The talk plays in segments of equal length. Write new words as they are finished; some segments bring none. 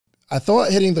I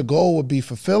thought hitting the goal would be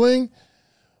fulfilling,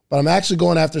 but I'm actually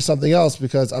going after something else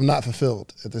because I'm not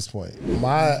fulfilled at this point.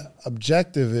 My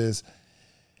objective is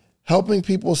helping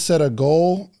people set a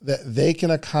goal that they can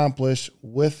accomplish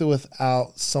with or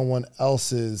without someone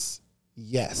else's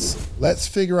yes. Let's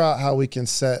figure out how we can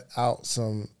set out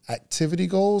some activity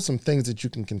goals, some things that you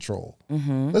can control.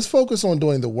 Let's focus on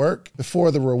doing the work before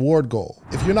the reward goal.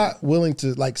 If you're not willing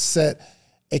to like set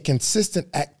a consistent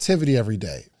activity every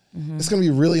day, it's going to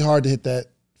be really hard to hit that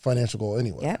financial goal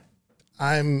anyway. Yep.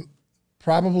 I'm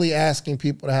probably asking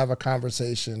people to have a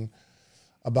conversation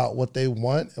about what they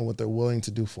want and what they're willing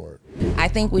to do for it. I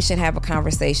think we should have a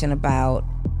conversation about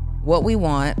what we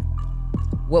want,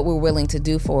 what we're willing to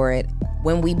do for it,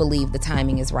 when we believe the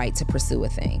timing is right to pursue a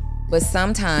thing. But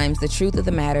sometimes the truth of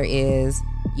the matter is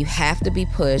you have to be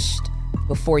pushed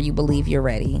before you believe you're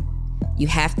ready. You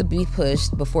have to be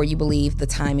pushed before you believe the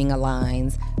timing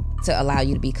aligns to allow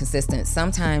you to be consistent.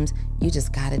 Sometimes you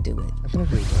just got to do it. I can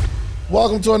agree with that.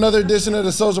 Welcome to another edition of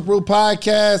the Social Proof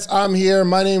Podcast. I'm here.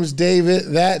 My name is David.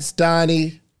 That's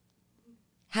Donni.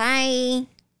 Hi.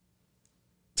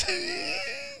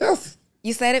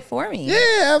 You said it for me.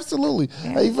 Yeah, absolutely.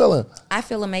 Yeah. How you feeling? I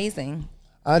feel amazing.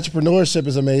 Entrepreneurship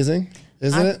is amazing,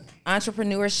 isn't it?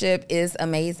 Entrepreneurship is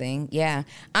amazing. Yeah.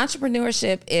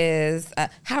 Entrepreneurship is,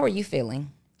 how are you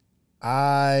feeling?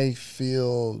 I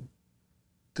feel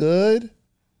good,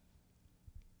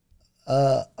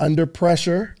 under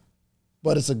pressure,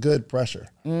 but it's a good pressure.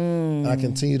 And I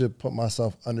continue to put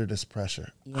myself under this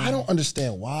pressure. Yeah. I don't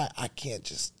understand why I can't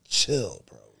just chill,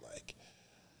 bro. Like,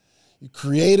 you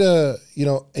create a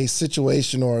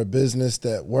situation or a business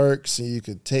that works and you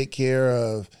could take care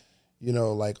of,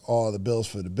 like all the bills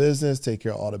for the business, take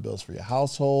care of all the bills for your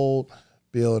household,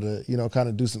 be able to, kind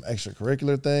of do some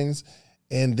extracurricular things,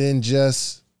 and then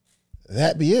just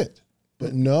that be it.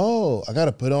 But no, I got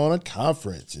to put on a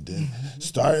conference and then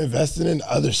start investing in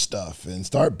other stuff and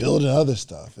start building other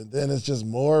stuff. And then it's just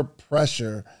more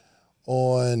pressure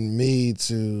on me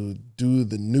to do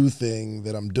the new thing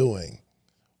that I'm doing.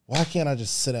 Why can't I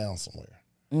just sit down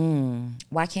somewhere?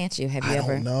 Why can't you? Have you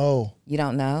ever? I don't know. You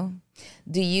don't know?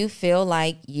 Do you feel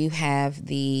like you have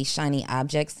the shiny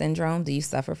object syndrome? Do you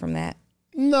suffer from that?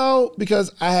 No,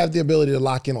 because I have the ability to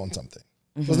lock in on something.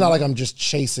 So it's not like I'm just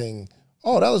chasing,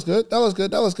 oh, that was good, that was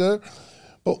good, that was good.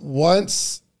 But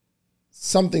once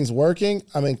something's working,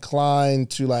 I'm inclined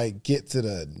to like get to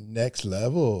the next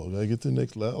level. Like get to the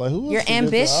next level. Like who? You're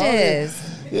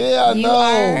ambitious. Yeah, I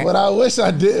know, but I wish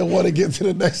I didn't want to get to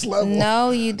the next level.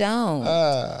 No, you don't.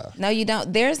 No, you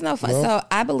don't. There's no fun. No? So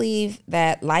I believe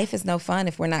that life is no fun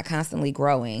if we're not constantly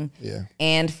growing. Yeah.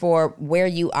 And for where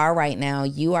you are right now,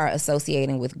 you are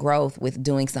associating with growth with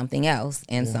doing something else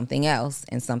and something else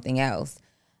and something else.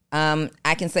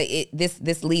 I can say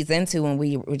this leads into when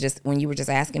you were just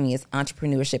asking me, is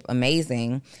entrepreneurship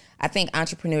amazing? I think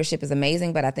entrepreneurship is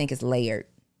amazing, but I think it's layered.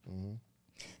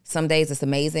 Some days it's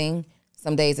amazing.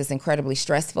 Some days it's incredibly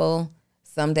stressful.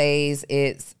 Some days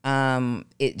it's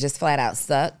it just flat out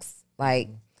sucks. Like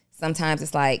sometimes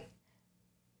it's like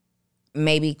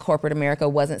maybe corporate America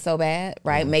wasn't so bad,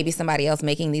 right? Maybe somebody else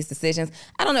making these decisions.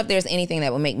 I don't know if there's anything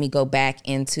that would make me go back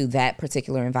into that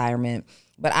particular environment.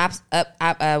 But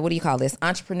what do you call this?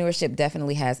 Entrepreneurship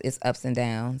definitely has its ups and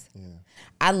downs. Yeah.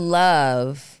 I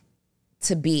love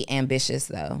to be ambitious,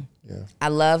 though. Yeah. I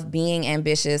love being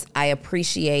ambitious. I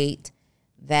appreciate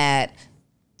that.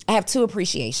 I have two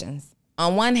appreciations.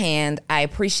 On one hand, I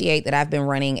appreciate that I've been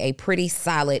running a pretty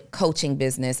solid coaching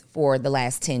business for the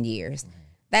last 10 years.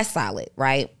 That's solid,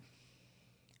 right?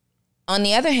 On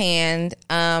the other hand,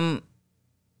 I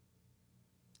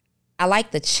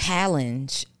like the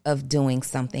challenge of doing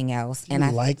something else. And I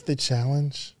like the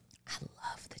challenge? I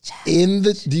love the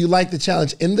challenge. Do you like the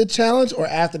challenge in the challenge, or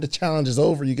after the challenge is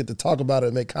over, you get to talk about it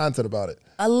and make content about it?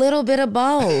 A little bit of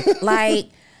both. Like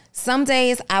some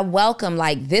days I welcome,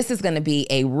 like this is going to be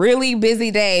a really busy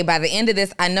day. By the end of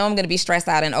this, I know I'm going to be stressed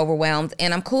out and overwhelmed,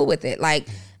 and I'm cool with it. Like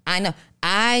I know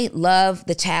I love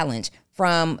the challenge,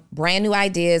 from brand new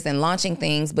ideas and launching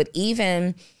things, but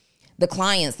even the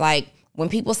clients, like when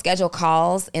people schedule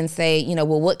calls and say,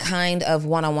 well, what kind of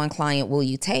one-on-one client will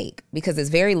you take? Because it's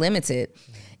very limited.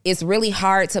 It's really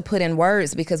hard to put in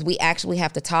words because we actually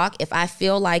have to talk. If I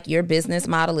feel like your business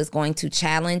model is going to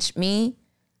challenge me,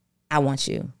 I want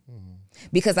you.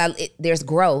 Because there's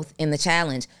growth in the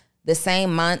challenge. The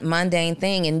same mundane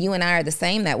thing, and you and I are the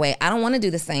same that way. I don't want to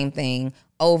do the same thing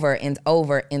over and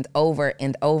over and over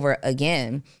and over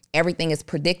again. Everything is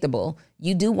predictable.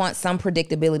 You do want some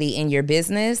predictability in your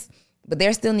business, but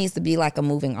there still needs to be like a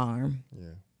moving arm.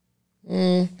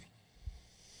 Yeah.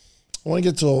 I want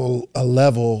to get to a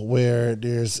level where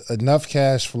there's enough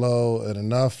cash flow and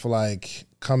enough like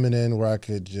coming in where I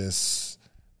could just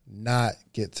not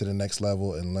get to the next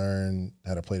level and learn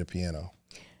how to play the piano.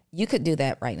 You could do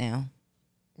that right now.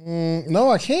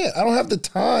 No, I can't. I don't have the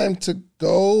time to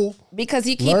go because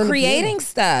you keep creating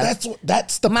stuff.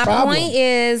 That's the My problem. My point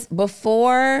is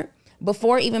before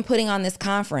even putting on this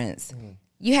conference,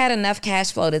 you had enough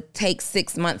cash flow to take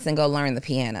 6 months and go learn the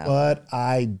piano. But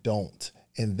I don't.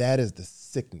 And that is the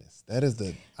sickness. That is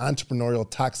the entrepreneurial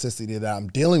toxicity that I'm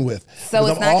dealing with. So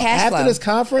it's not cash flow. After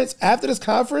this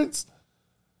conference,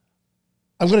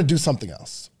 I'm going to do something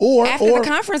else. Or after the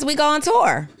conference, we go on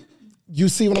tour. You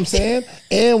see what I'm saying?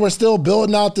 And we're still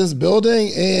building out this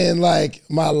building, and like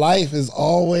my life is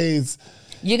always.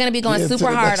 You're going to be going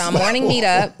super hard on morning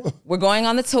meetup. We're going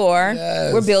on the tour.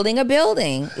 Yes. We're building a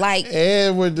building,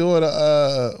 and we're doing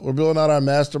we're building out our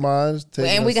masterminds.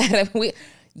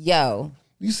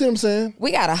 You see what I'm saying?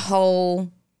 We got a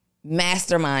whole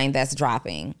mastermind that's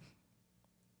dropping.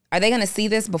 Are they going to see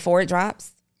this before it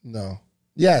drops? No.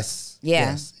 Yes.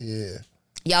 Yeah. Yes. Yeah.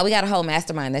 Y'all, we got a whole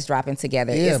mastermind that's dropping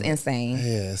together. Yeah, it's insane.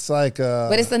 Yeah, it's like...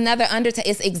 but it's another undertaking.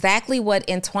 It's exactly what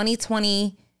in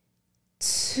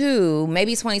 2022,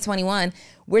 maybe 2021,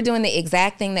 we're doing the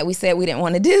exact thing that we said we didn't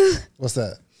want to do. What's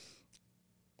that?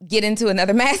 Get into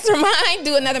another mastermind,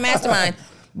 do another mastermind.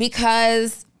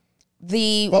 Because But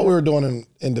we were doing them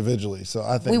individually, so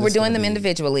I think... We were doing them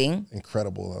individually.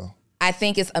 Incredible, though. I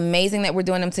think it's amazing that we're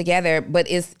doing them together, but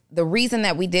the reason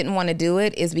that we didn't want to do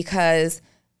it is because...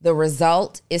 the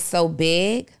result is so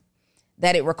big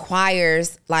that it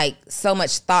requires like so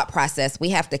much thought process. We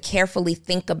have to carefully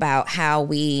think about how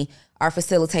we are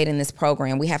facilitating this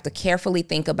program. We have to carefully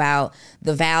think about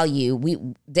the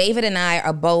value. David and I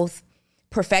are both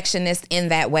perfectionists in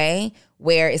that way,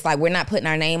 where it's like we're not putting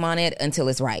our name on it until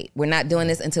it's right. We're not doing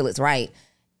this until it's right.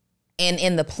 And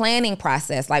in the planning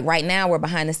process, like right now we're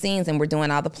behind the scenes and we're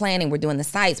doing all the planning. We're doing the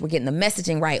sites. We're getting the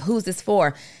messaging right. Who's this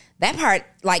for? That part,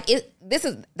 like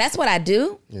that's what I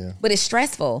do, but it's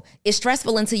stressful. It's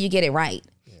stressful until you get it right.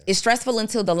 Yeah. It's stressful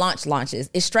until the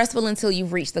launches. It's stressful until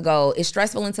you've reached the goal. It's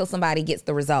stressful until somebody gets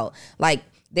the result. Like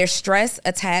there's stress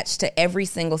attached to every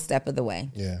single step of the way.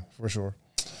 Yeah, for sure.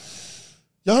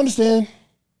 Y'all understand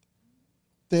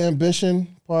the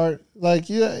ambition part? Like,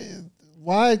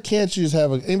 why can't you just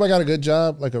have anybody got a good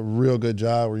job, like a real good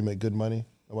job where you make good money?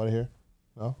 Nobody here?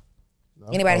 No?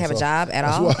 Anybody have a job at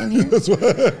all? That's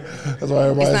why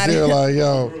everybody's here. Like,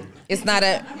 yo, it's not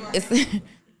a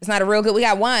real good. We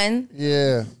got one.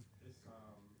 Yeah.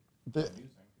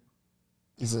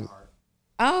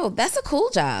 Oh, that's a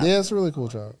cool job. Yeah, it's a really cool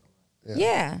job.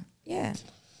 Yeah.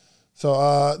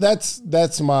 So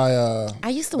that's my. I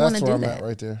used to want to do that. That's where I'm at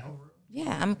right there.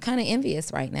 Yeah, I'm kind of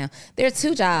envious right now. There are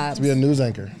two jobs. To be a news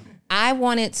anchor. I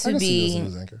wanted to be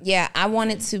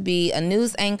a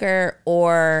news anchor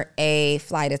or a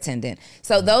flight attendant.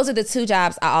 So those are the two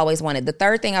jobs I always wanted. The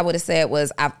third thing I would have said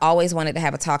was I've always wanted to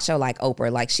have a talk show like Oprah.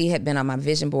 Like she had been on my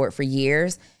vision board for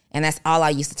years, and that's all I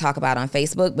used to talk about on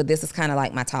Facebook. But this is kind of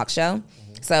like my talk show.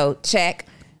 Mm-hmm. So check.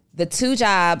 The two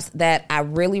jobs that I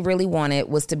really, really wanted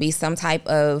was to be some type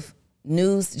of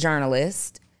news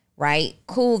journalist. Right?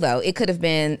 Cool though. It could have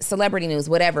been celebrity news,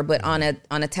 whatever, but on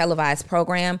a televised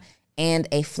program. And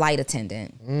a flight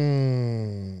attendant.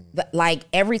 Like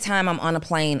every time I'm on a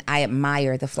plane, I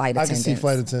admire the flight attendants. I can see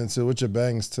flight attendants too. With your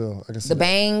bangs too. I can see the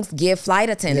bangs give flight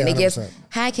attendant. Yeah, they give.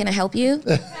 Hi, can I help you?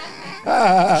 Can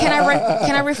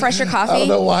I refresh your coffee? I don't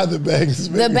know why the bangs.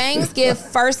 The bangs give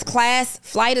first class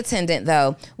flight attendant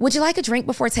though. Would you like a drink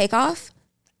before takeoff?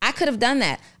 I could have done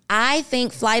that. I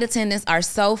think flight attendants are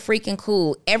so freaking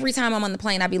cool. Every time I'm on the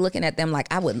plane, I be looking at them like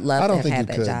I would love to have had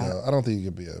that job. Though. I don't think you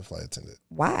could be a flight attendant.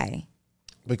 Why?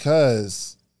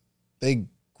 Because they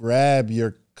grab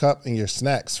your cup and your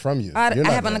snacks from you. I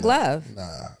have on a glove.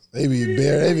 Nah, they be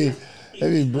bare.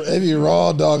 They be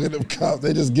raw dogging them cup.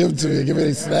 They just give it to me. Give me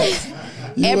any snacks.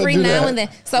 Every now and then.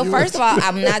 So first of all,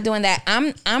 I'm not doing that.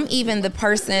 I'm even the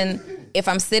person if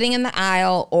I'm sitting in the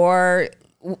aisle or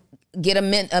get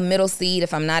a middle seat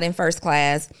if I'm not in first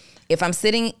class. If I'm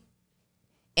sitting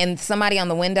and somebody on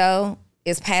the window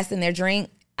is passing their drink,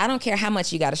 I don't care how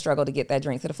much you got to struggle to get that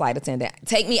drink to the flight attendant.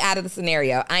 Take me out of the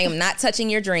scenario. I am not touching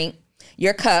your drink,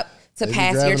 your cup, to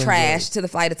pass your trash to the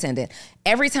flight attendant.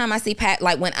 Every time I see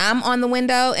like when I'm on the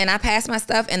window and I pass my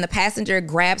stuff and the passenger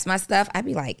grabs my stuff, I'd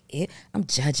be like, I'm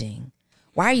judging.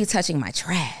 Why are you touching my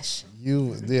trash?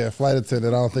 Flight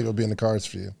attendant, I don't think it'll be in the cards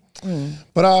for you.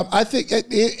 But I think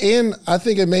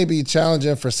it may be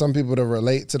challenging for some people to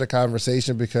relate to the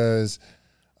conversation because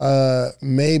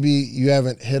maybe you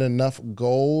haven't hit enough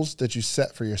goals that you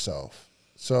set for yourself.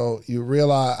 So you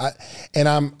realize,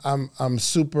 I'm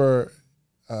super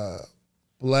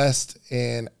blessed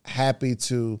and happy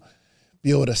to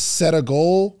be able to set a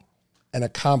goal and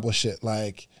accomplish it.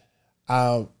 Like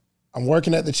I'm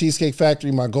working at the Cheesecake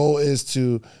Factory. My goal is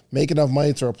to make enough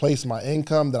money to replace my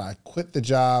income that I quit the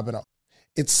job. And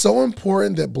it's so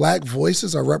important that Black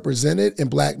voices are represented in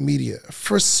Black media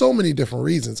for so many different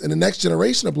reasons. And the next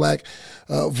generation of Black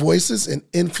voices and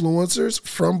influencers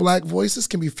from Black voices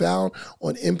can be found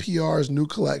on NPR's new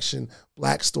collection,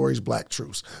 Black Stories, Black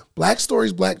Truths. Black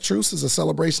Stories, Black Truths is a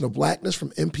celebration of Blackness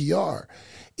from NPR.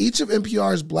 Each of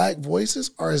NPR's Black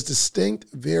voices are as distinct,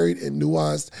 varied, and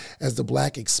nuanced as the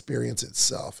Black experience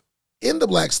itself. In the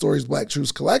Black Stories, Black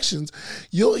Truths collections,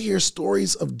 you'll hear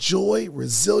stories of joy,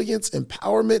 resilience,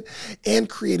 empowerment, and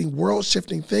creating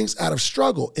world-shifting things out of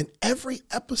struggle. And every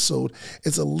episode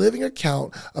is a living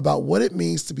account about what it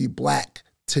means to be Black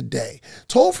today,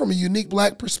 told from a unique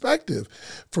Black perspective.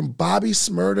 From Bobby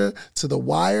Smyrna to The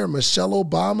Wire, Michelle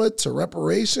Obama to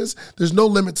reparations, there's no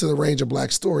limit to the range of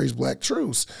Black stories, Black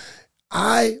truths.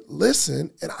 I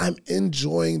listen and I'm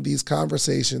enjoying these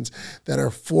conversations that are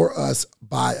for us,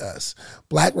 by us.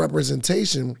 Black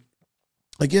representation,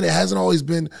 again, it hasn't always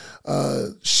been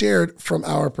shared from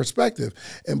our perspective.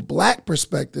 And Black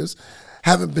perspectives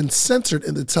haven't been censored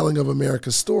in the telling of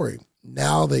America's story.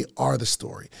 Now they are the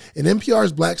story. In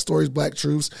NPR's Black Stories, Black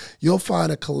Truths, you'll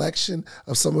find a collection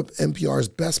of some of NPR's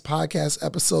best podcast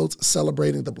episodes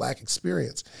celebrating the Black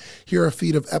experience. Here are a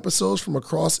feed of episodes from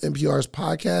across NPR's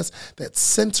podcasts that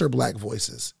center Black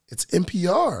voices. It's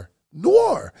NPR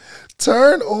Noir.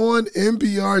 Turn on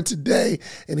NPR today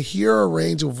and hear a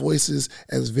range of voices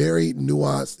as varied,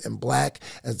 nuanced, and Black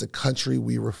as the country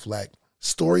we reflect.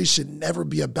 Stories should never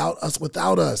be about us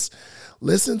without us.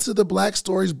 Listen to the Black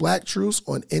Stories, Black Truths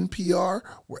on NPR,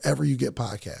 wherever you get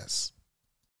podcasts.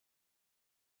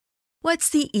 What's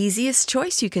the easiest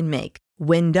choice you can make?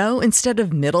 Window instead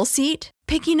of middle seat?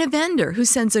 Picking a vendor who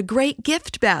sends a great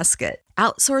gift basket?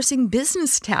 Outsourcing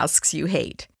business tasks you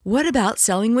hate? What about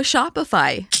selling with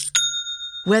Shopify?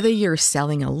 Whether you're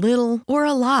selling a little or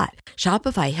a lot,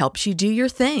 Shopify helps you do your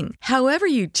thing, however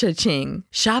you cha-ching.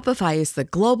 Shopify is the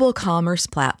global commerce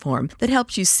platform that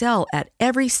helps you sell at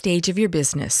every stage of your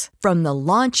business. From the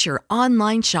launch your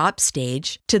online shop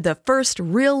stage to the first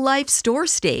real-life store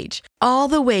stage, all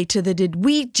the way to the did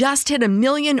we just hit 1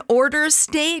 million orders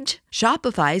stage.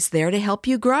 Shopify's there to help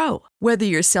you grow. Whether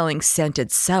you're selling scented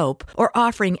soap or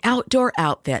offering outdoor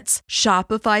outfits,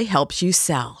 Shopify helps you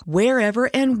sell. Wherever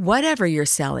and whatever you're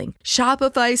selling,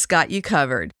 Shopify's got you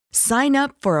covered. Sign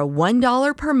up for a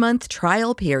 $1 per month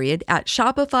trial period at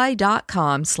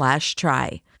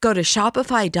shopify.com/try. Go to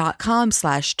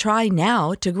shopify.com/try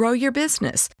now to grow your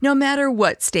business, no matter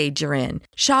what stage you're in.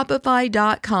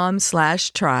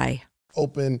 Shopify.com/try.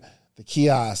 Open the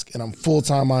kiosk and I'm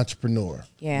full-time entrepreneur.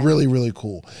 Yeah. Really, really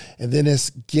cool. And then it's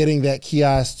getting that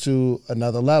kiosk to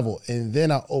another level. And then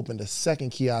I opened a second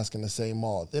kiosk in the same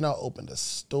mall. Then I opened a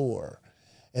store.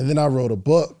 And then I wrote a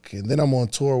book. And then I'm on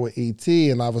tour with E.T.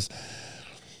 And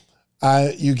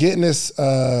you get in this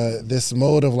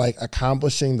mode of like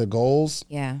accomplishing the goals.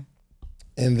 Yeah.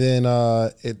 And then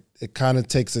it kind of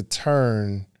takes a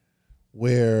turn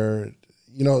where,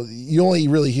 you know, you only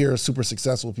really hear super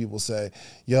successful people say,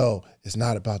 yo, it's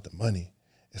not about the money.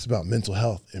 It's about mental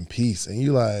health and peace. And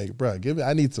you like, bro,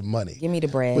 I need some money. Give me the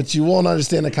bread. But you won't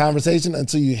understand the conversation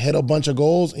until you hit a bunch of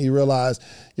goals and you realize,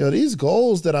 yo, these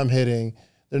goals that I'm hitting,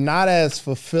 they're not as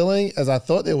fulfilling as I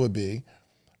thought they would be,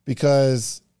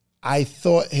 because I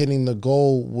thought hitting the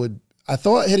goal would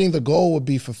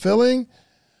be fulfilling,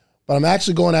 but I'm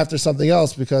actually going after something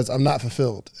else because I'm not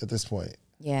fulfilled at this point.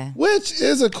 Yeah. Which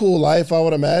is a cool life, I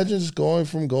would imagine, just going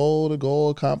from goal to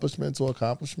goal, accomplishment to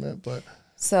accomplishment. But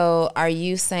so are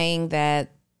you saying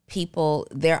that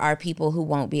there are people who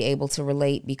won't be able to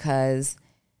relate because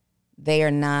they are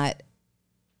not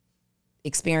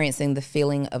experiencing the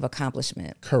feeling of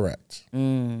accomplishment? Correct.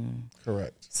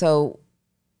 Correct. So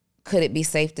could it be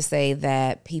safe to say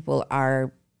that people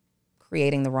are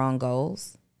creating the wrong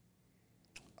goals?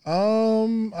 I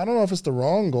don't know if it's the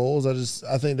wrong goals.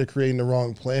 I think they're creating the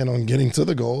wrong plan on getting to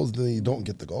the goals. Then you don't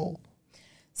get the goal.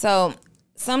 So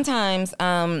sometimes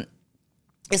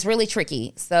it's really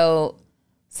tricky. So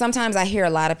sometimes I hear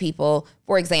a lot of people,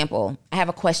 for example, I have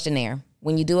a questionnaire.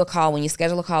 When you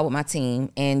schedule a call with my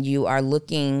team and you are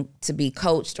looking to be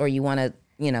coached or you want to,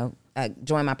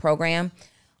 join my program,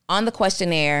 on the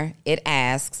questionnaire, it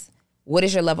asks, what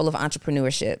is your level of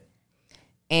entrepreneurship?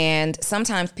 And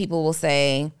sometimes people will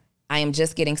say, I am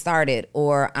just getting started,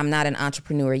 or I'm not an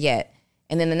entrepreneur yet.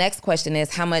 And then the next question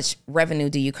is, how much revenue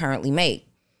do you currently make?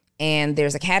 and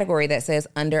there's a category that says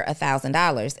under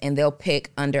 $1,000, and they'll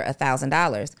pick under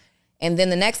 $1,000. And then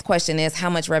the next question is, how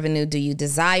much revenue do you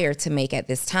desire to make at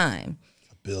this time?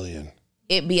 $1 billion.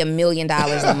 It'd be $1 million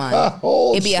a month.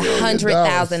 It'd be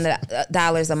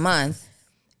 $100,000 a month.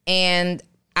 And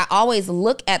I always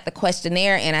look at the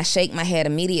questionnaire and I shake my head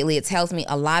immediately. It tells me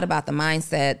a lot about the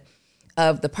mindset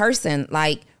of the person.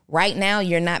 Like right now,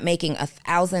 you're not making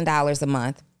 $1,000 a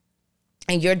month,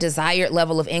 and your desired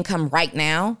level of income right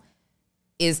now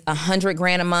is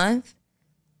 $100,000 a month,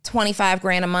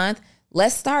 $25,000 a month.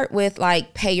 Let's start with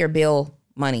like pay your bill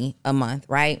money a month,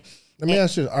 right? Let me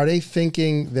ask you, are they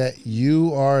thinking that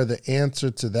you are the answer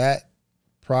to that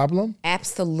problem?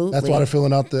 Absolutely. That's why they're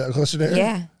filling out the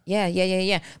questionnaire?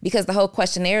 Yeah. Because the whole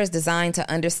questionnaire is designed to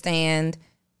understand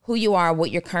who you are,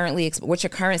 what your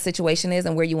current situation is,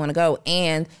 and where you want to go,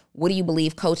 and what do you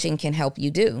believe coaching can help you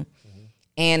do. Mm-hmm.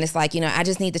 And it's like, I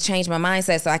just need to change my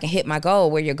mindset so I can hit my goal,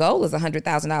 where your goal is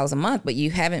 $100,000 a month, but you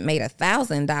haven't made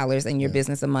 $1,000 in your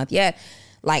business a month yet.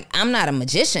 Like, I'm not a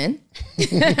magician,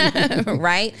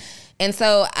 right? And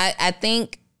so I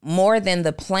think more than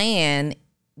the plan,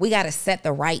 we got to set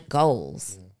the right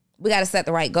goals. We got to set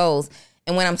the right goals.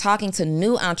 And when I'm talking to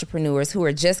new entrepreneurs who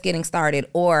are just getting started,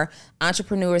 or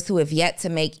entrepreneurs who have yet to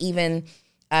make even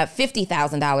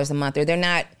 $50,000 a month, or they're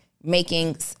not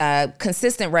making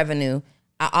consistent revenue,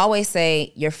 I always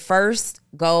say your first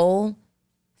goal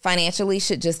financially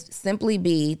should just simply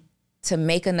be to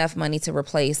make enough money to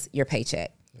replace your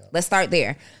paycheck. Yeah. Let's start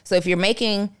there. So if you're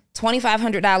making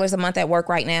 $2,500 a month at work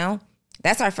right now,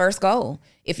 that's our first goal.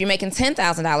 If you're making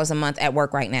 $10,000 a month at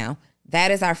work right now, that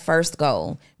is our first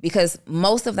goal, because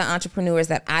most of the entrepreneurs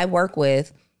that I work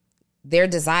with, their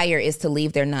desire is to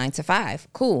leave their 9 to 5.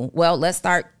 Cool. Well, let's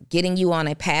start getting you on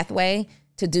a pathway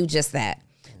to do just that.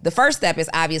 The first step is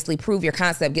obviously prove your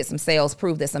concept, get some sales,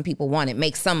 prove that some people want it,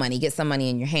 make some money, get some money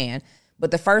in your hand.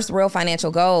 But the first real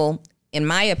financial goal, in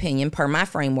my opinion, per my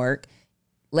framework,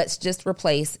 let's just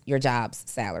replace your job's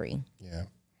salary. Yeah.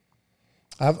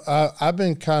 I've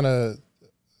been kind of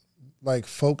like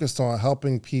focused on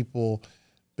helping people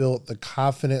build the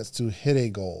confidence to hit a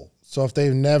goal. So if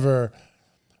they've never,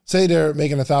 say they're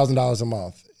making $1,000 a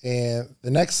month, and the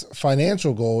next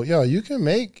financial goal, you can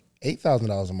make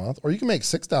 $8,000 a month, or you can make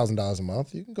 $6,000 a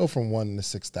month. You can go from 1 to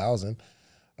 6,000.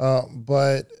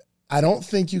 But I don't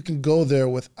think you can go there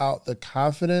without the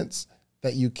confidence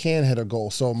that you can hit a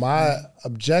goal. So my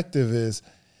objective is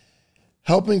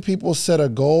helping people set a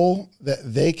goal that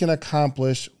they can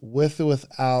accomplish with or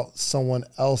without someone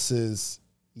else's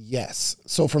yes.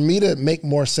 So for me to make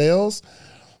more sales,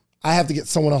 I have to get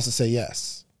someone else to say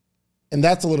yes. And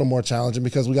that's a little more challenging,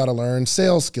 because we got to learn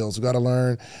sales skills. We got to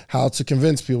learn how to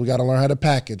convince people. We got to learn how to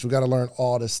package. We got to learn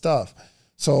all this stuff.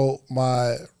 So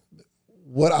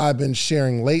what I've been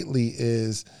sharing lately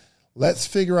is, let's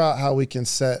figure out how we can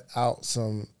set out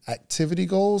some activity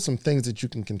goals, some things that you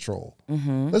can control.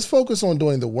 Mm-hmm. Let's focus on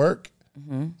doing the work,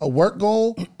 a work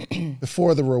goal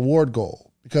before the reward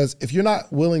goal. Because if you're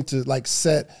not willing to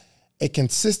set a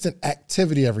consistent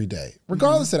activity every day,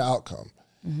 regardless of the outcome,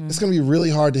 it's going to be really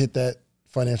hard to hit that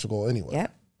financial goal anyway.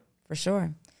 Yep, for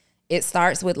sure. It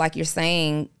starts with, like you're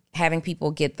saying, having people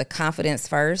get the confidence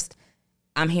first.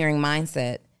 I'm hearing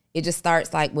mindset. It just starts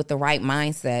with the right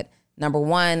mindset. Number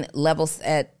one, level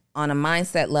set on a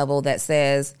mindset level that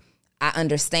says, I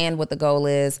understand what the goal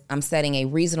is. I'm setting a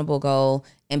reasonable goal.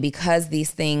 And because these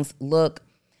things look,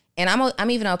 and I'm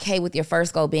even okay with your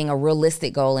first goal being a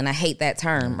realistic goal. And I hate that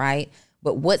term, right?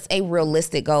 But what's a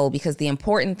realistic goal? Because the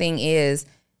important thing is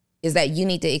that you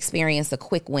need to experience a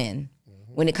quick win.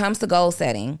 When it comes to goal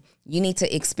setting, you need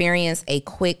to experience a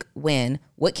quick win.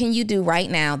 What can you do right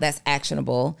now that's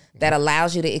actionable, that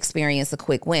allows you to experience a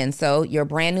quick win? So you're a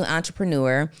brand new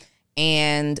entrepreneur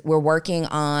and we're working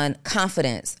on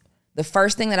confidence. The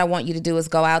first thing that I want you to do is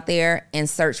go out there and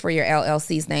search for your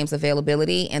LLC's name's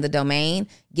availability and the domain.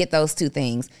 Get those two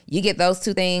things. You get those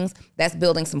two things, that's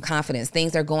building some confidence.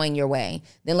 Things are going your way.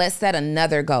 Then let's set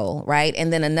another goal, right?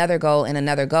 And then another goal and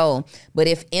another goal. But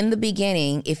if in the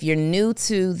beginning, if you're new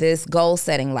to this goal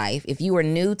setting life, if you are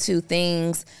new to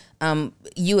things,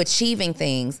 you achieving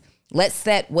things, let's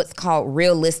set what's called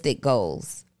realistic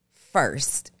goals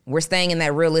first. We're staying in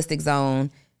that realistic zone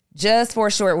just for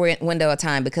a short window of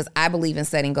time, because I believe in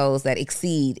setting goals that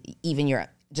exceed even your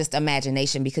just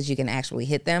imagination, because you can actually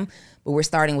hit them. But we're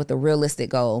starting with a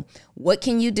realistic goal. What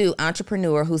can you do,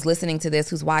 entrepreneur who's listening to this,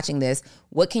 who's watching this,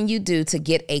 what can you do to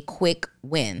get a quick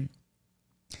win?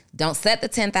 Don't set the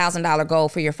 $10,000 goal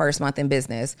for your first month in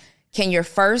business. Can your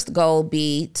first goal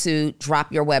be to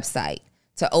drop your website,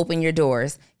 to open your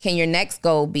doors? Can your next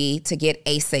goal be to get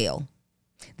a sale?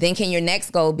 Then can your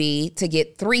next goal be to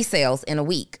get 3 sales in a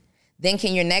week? Then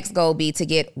can your next goal be to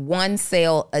get 1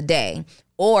 sale a day?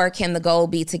 Or can the goal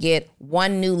be to get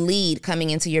 1 new lead coming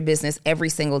into your business every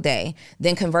single day?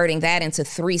 Then converting that into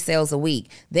 3 sales a week.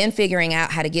 Then figuring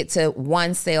out how to get to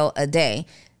 1 sale a day.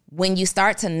 When you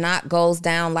start to knock goals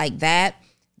down like that,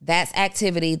 that's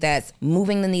activity that's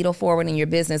moving the needle forward in your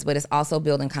business, but it's also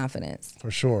building confidence.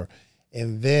 For sure.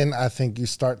 And then I think you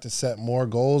start to set more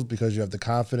goals because you have the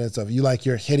confidence of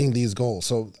you're hitting these goals.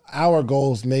 So our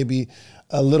goals may be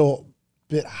a little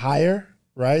bit higher,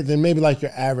 right, than maybe like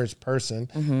your average person.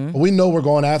 But we know we're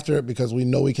going after it because we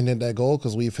know we can hit that goal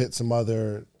because we've hit some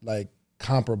other like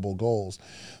comparable goals.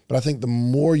 But I think the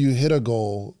more you hit a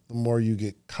goal, the more you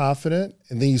get confident,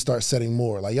 and then you start setting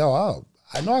more. Like,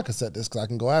 I know I can set this because I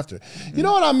can go after it. You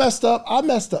know what I messed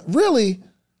up? Really.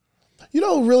 You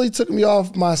know who really took me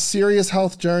off my serious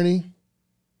health journey?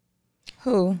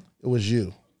 Who? It was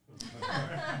you.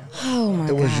 Oh my gosh.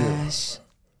 It was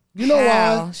you. You know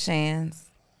why? Shans?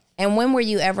 And when were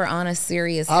you ever on a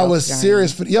serious health I was journey?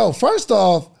 serious. First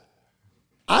off,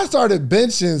 I started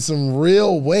benching some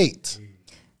real weight.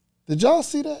 Did y'all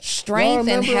see that? Strength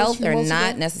and health are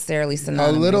not necessarily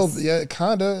synonymous. A little, yeah,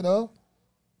 kind of, though.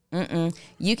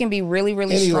 You can be really,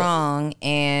 really strong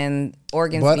and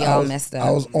organs be all messed up.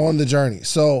 I was on the journey.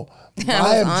 So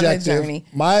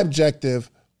my objective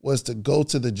was to go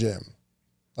to the gym.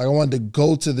 Like I wanted to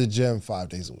go to the gym 5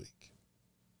 days a week.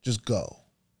 Just go.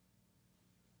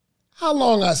 How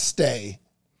long I stay,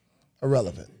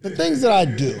 irrelevant. The things that I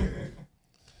do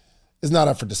is not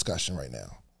up for discussion right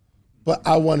now. But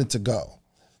I wanted to go.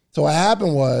 So what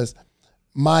happened was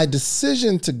my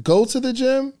decision to go to the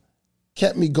gym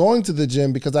kept me going to the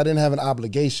gym because I didn't have an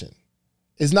obligation.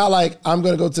 It's not like I'm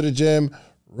going to go to the gym,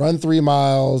 run 3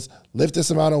 miles, lift this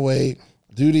amount of weight,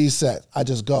 do these sets. I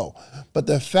just go. But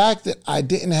the fact that I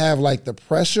didn't have like the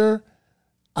pressure,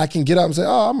 I can get up and say,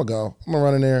 I'm going to go. I'm going to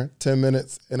run in there 10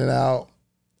 minutes, in and out.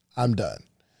 I'm done.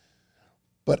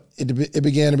 But it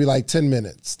began to be like 10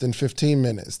 minutes, then 15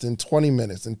 minutes, then 20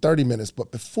 minutes, then 30 minutes.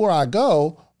 But before I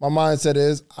go, my mindset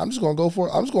is, I'm just going to go for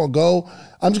it. I'm just going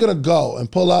to go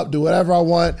and pull up, do whatever I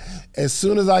want. As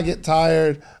soon as I get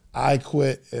tired, I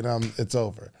quit and it's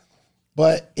over.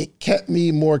 But it kept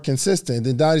me more consistent.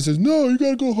 Then Donnie says, no, you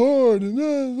got to go hard. And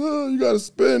you got to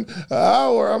spend an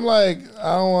hour. I'm like,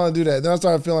 I don't want to do that. Then I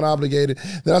started feeling obligated.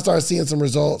 Then I started seeing some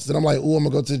results. Then I'm like, I'm going to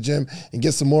go to the gym and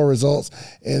get some more results.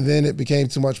 And then it became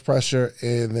too much pressure.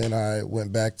 And then I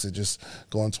went back to just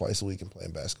going twice a week and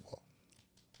playing basketball.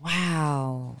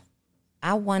 Wow.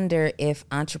 I wonder if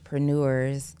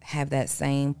entrepreneurs have that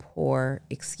same poor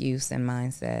excuse and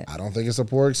mindset. I don't think it's a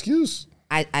poor excuse.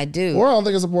 I do. Or I don't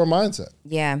think it's a poor mindset.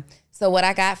 Yeah. So what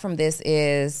I got from this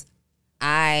is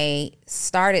I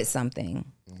started something.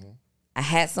 I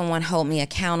had someone hold me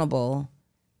accountable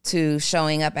to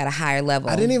showing up at a higher level.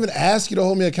 I didn't even ask you to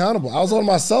hold me accountable. I was holding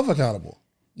myself accountable.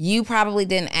 You probably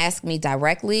didn't ask me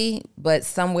directly, but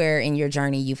somewhere in your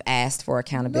journey, you've asked for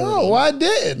accountability. No, I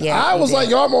did. Yeah, I was like,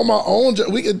 I'm on my own.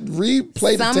 We could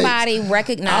replay the tape. Somebody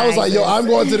recognized. I was like, I'm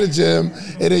going to the gym.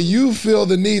 And then you feel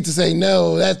the need to say,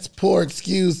 no, that's poor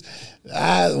excuse.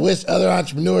 I wish other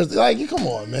entrepreneurs, like, come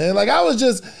on, man. Like, I was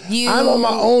just, I'm on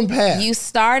my own path. You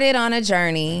started on a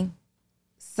journey.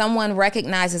 Someone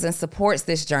recognizes and supports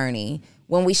this journey.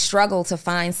 When we struggle to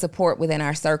find support within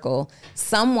our circle,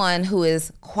 someone who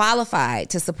is qualified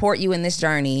to support you in this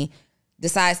journey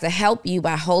decides to help you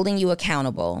by holding you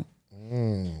accountable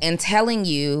and telling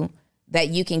you that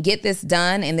you can get this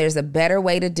done and there's a better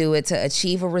way to do it to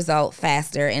achieve a result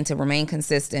faster and to remain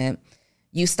consistent.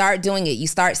 You start doing it. You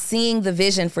start seeing the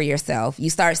vision for yourself. You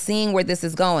start seeing where this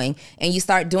is going and you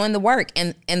start doing the work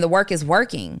and the work is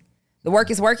working. The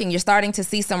work is working. You're starting to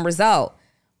see some result.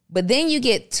 But then you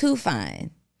get too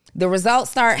fine. The results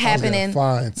start happening.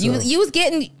 You was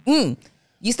getting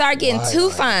you start getting too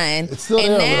fine. It's still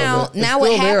and there now a little bit. Now it's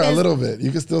what still there happens a little bit.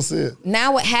 You can still see it.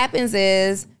 Now what happens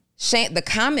is the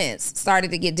comments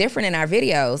started to get different in our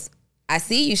videos. I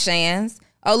see you, Shans.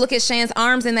 Oh, look at Shan's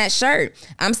arms in that shirt.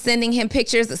 I'm sending him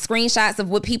pictures, screenshots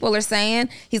of what people are saying.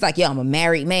 He's like, yo, I'm a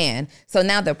married man. So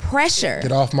now the pressure.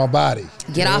 Get off my body.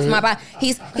 Get off my body.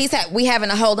 We having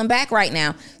to hold him back right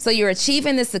now. So you're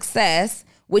achieving the success,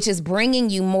 which is bringing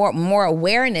you more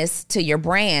awareness to your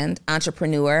brand,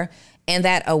 entrepreneur. And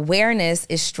that awareness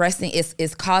is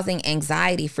causing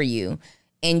anxiety for you.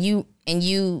 And you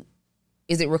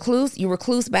is it recluse? You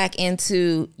recluse back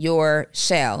into your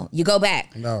shell. You go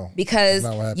back. No. Because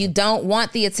you don't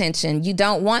want the attention. You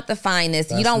don't want the fineness.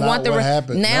 That's you don't not want the what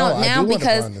happened.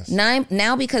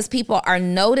 now because people are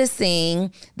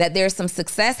noticing that there's some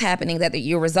success happening, that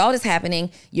your result is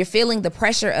happening, you're feeling the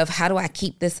pressure of how do I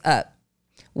keep this up?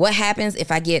 What happens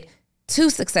if I get too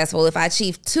successful, if I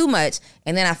achieve too much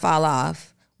and then I fall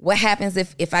off? What happens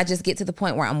if I just get to the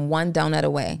point where I'm one donut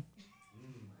away?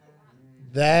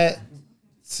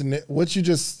 What you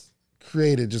just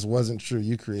created just wasn't true.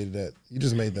 You created that. You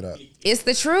just made that up. It's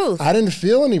the truth. I didn't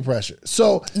feel any pressure.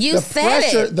 So you said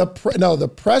it. The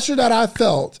pressure that I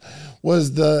felt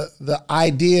was the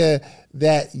idea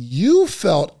that you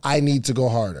felt I need to go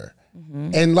harder.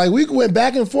 Mm-hmm. And like we went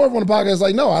back and forth on the podcast,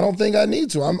 like, no, I don't think I need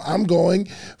to. I'm going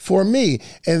for me.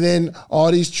 And then all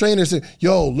these trainers said,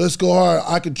 yo, let's go hard.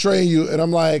 I can train you. And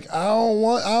I'm like, I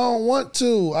don't want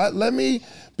to. Let me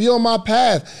be on my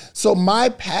path. So my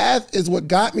path is what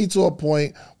got me to a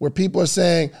point where people are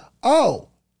saying, oh,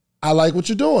 I like what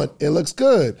you're doing. It looks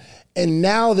good. And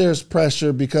now there's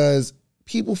pressure because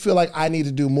people feel like I need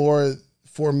to do more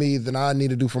for me than I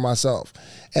need to do for myself.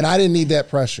 And I didn't need that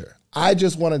pressure. I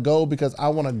just want to go because I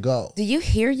want to go. Do you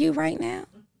hear you right now?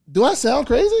 Do I sound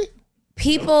crazy?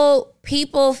 People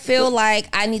feel like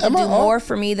I need to do more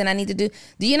for me than I need to do.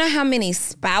 Do you know how many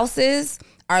spouses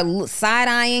are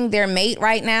side-eyeing their mate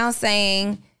right now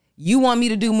saying, you want me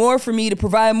to do more for me to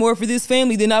provide more for this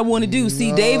family than I want to do.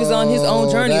 See, Dave is on his own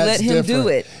journey. Let him do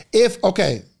it.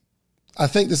 I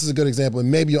think this is a good example, and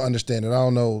maybe you'll understand it. I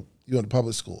don't know, you in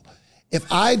public school. If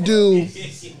I do,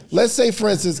 let's say, for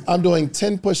instance, I'm doing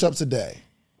 10 push-ups a day.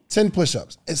 10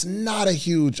 push-ups. It's not a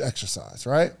huge exercise,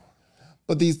 right?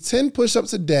 But these 10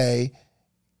 push-ups a day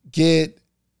get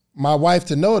my wife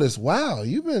to notice, wow,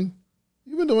 you've been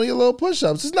doing your little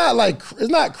push-ups. It's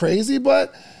not crazy,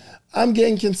 but I'm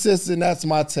getting consistent. That's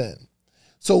my 10.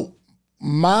 So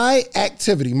my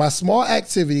activity, my small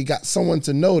activity got someone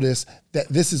to notice that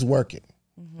this is working.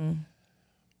 Mm-hmm.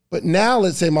 But now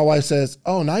let's say my wife says,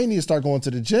 oh, now you need to start going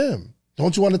to the gym.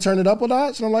 Don't you want to turn it up a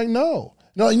notch? And I'm like, no,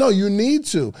 you need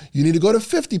to. You need to go to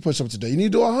 50 push-ups a day. You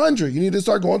need to do 100. You need to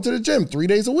start going to the gym 3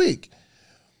 days a week.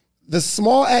 The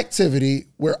small activity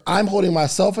where I'm holding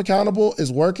myself accountable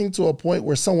is working to a point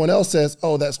where someone else says,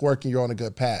 oh, that's working, you're on a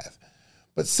good path.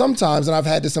 But sometimes, and I've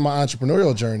had this in my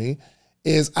entrepreneurial journey,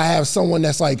 is I have someone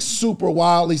that's like super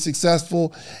wildly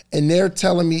successful and they're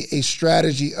telling me a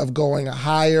strategy of going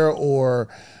higher or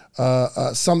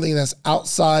something that's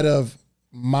outside of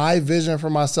my vision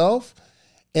for myself.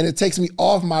 And it takes me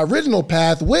off my original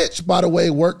path, which, by the way,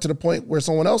 worked to the point where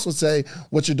someone else would say,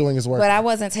 what you're doing is working. But I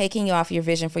wasn't taking you off your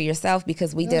vision for yourself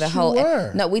because we did a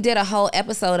whole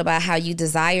episode about how you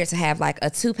desire to have like a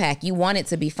 2-pack. You want it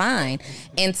to be fine.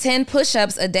 And 10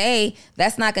 push-ups a day,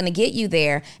 that's not going to get you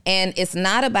there. And it's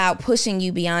not about pushing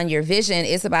you beyond your vision.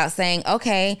 It's about saying,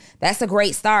 okay, that's a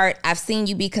great start. I've seen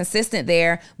you be consistent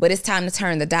there, but it's time to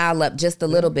turn the dial up just a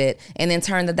little bit and then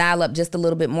turn the dial up just a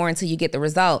little bit more until you get the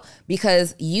result.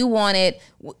 Because you wanted,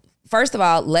 first of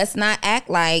all, let's not act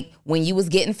like when you was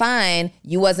getting fine,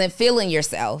 you wasn't feeling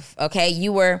yourself. Okay,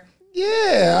 you were.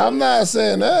 Yeah, I'm not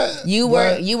saying that. You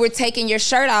were taking your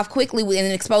shirt off quickly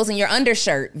and exposing your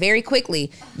undershirt very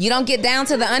quickly. You don't get down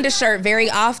to the undershirt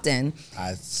very often.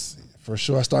 For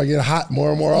sure, I start getting hot more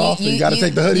and more often. You got to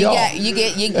take the hoodie off.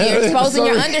 You're exposing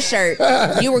your undershirt.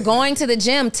 You were going to the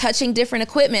gym, touching different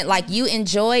equipment. Like you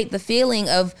enjoyed the feeling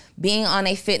of being on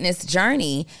a fitness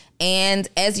journey. And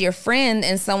as your friend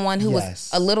and someone who was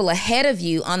a little ahead of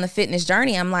you on the fitness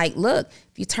journey, I'm like, look,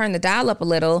 if you turn the dial up a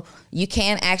little, you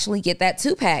can actually get that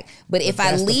 2-pack. But if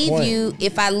I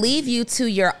leave you to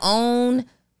your own,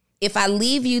 if I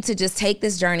leave you to just take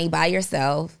this journey by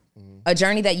yourself, a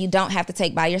journey that you don't have to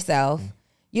take by yourself,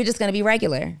 you're just going to be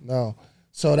regular. No.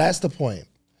 So that's the point.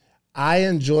 I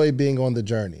enjoy being on the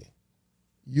journey.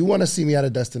 You want to see me at a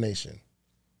destination.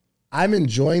 I'm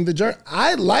enjoying the journey.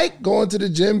 I like going to the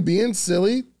gym, being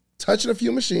silly, touching a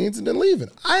few machines, and then leaving.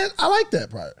 I like that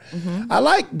part. Mm-hmm. I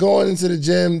like going into the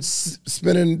gym,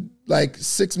 spending like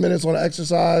 6 minutes on an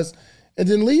exercise, and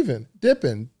then leaving,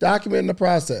 dipping, documenting the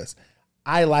process.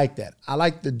 I like that. I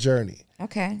like the journey.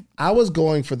 Okay. I was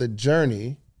going for the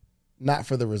journey, not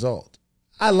for the result.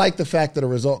 I like the fact that a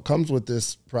result comes with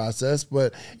this process,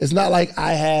 but it's not like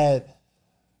I had...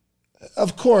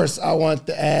 Of course, I want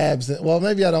the abs. Well,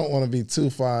 maybe I don't want to be too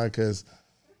fine because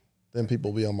then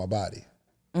people will be on my body.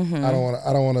 Mm-hmm. I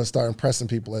don't want to start impressing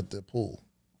people at the pool.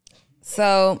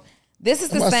 So this is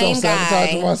the same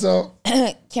guy. Myself?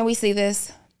 Can we see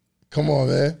this? Come on,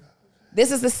 man.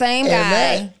 This is the same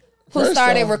guy who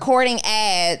started recording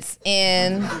ads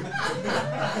in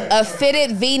a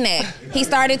fitted V-neck. He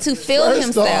started to feel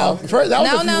himself. That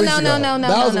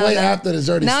was way after the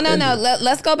journey. No.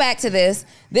 Let's go back to this.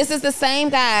 This is the same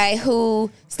guy who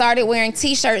started wearing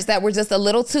T-shirts that were just a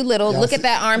little too little. Look at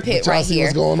that armpit right here.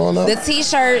 What's going on now? The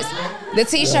T-shirts.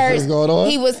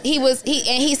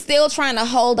 He's still trying to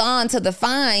hold on to the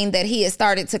fine that he had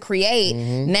started to create.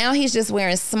 Mm-hmm. Now he's just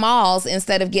wearing smalls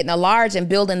instead of getting a large and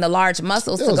building the large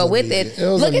muscles to go with it.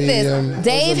 Look at this.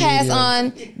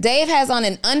 Dave has on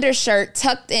an undershirt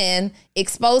tucked in,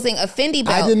 exposing a Fendi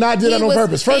belt. I did not do that on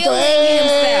purpose. First of all,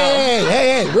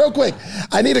 hey, real quick.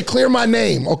 I need to clear my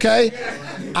name, okay?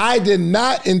 I did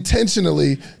not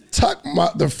intentionally tuck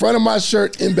the front of my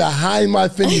shirt in behind my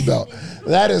Fendi belt.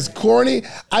 That is corny.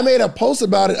 I made a post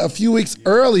about it a few weeks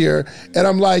earlier, and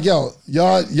I'm like, yo,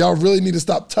 y'all really need to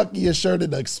stop tucking your shirt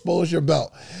and expose your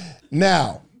belt.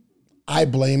 Now, I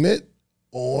blame it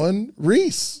on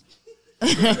Reese.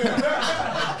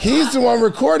 He's the one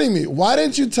recording me. Why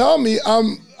didn't you tell me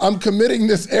I'm committing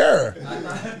this error?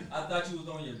 I thought you was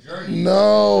on your journey.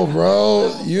 No,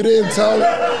 bro. You didn't tell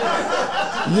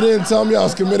me I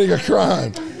was committing a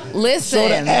crime. Listen. So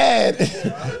the ad,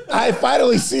 I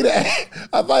finally see the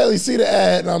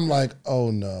ad, and I'm like,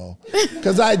 oh no.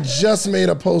 Because I just made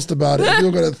a post about it.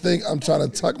 You're going to think I'm trying to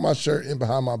tuck my shirt in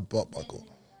behind my belt buckle.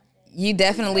 You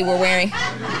definitely were wearing.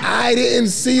 I didn't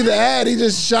see the ad. He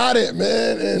just shot it,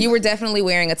 man. And you were definitely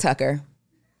wearing a tucker.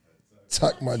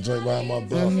 Tuck my joint behind my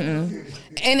belt. Mm-hmm.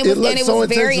 And it was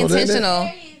very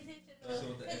intentional.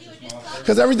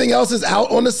 Because everything else is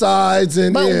out on the sides.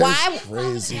 And but yeah, why?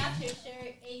 Crazy.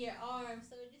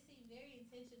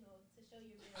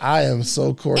 I am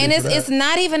so corny. And it's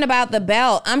not even about the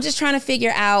belt. I'm just trying to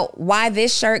figure out why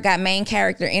this shirt got main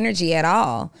character energy at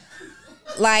all.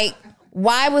 Like,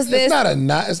 why was this?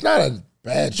 It's not a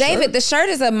bad shirt. David, the shirt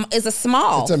is a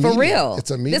small. It's a medium. For real. It's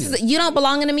a medium. You don't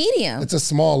belong in a medium. It's a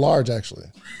small large, actually.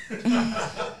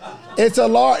 It's a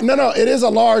large. No, it is a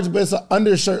large, but it's an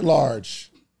undershirt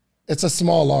large. It's a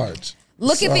small large.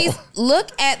 Look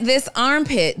at this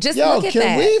armpit. Just look at that.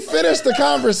 Can we finish the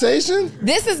conversation?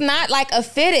 This is not like a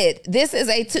fitted. This is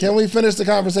a... Can we finish the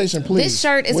conversation, please? This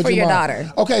shirt is for your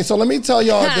daughter. Okay, so let me tell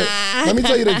y'all,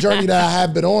 the journey that I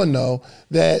have been on, though,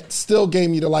 that still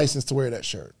gave me the license to wear that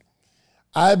shirt.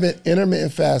 I've been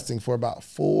intermittent fasting for about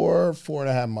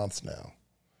 4.5 months now,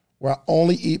 where I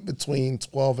only eat between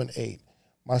 12 and 8.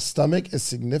 My stomach is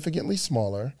significantly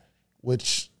smaller,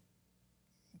 which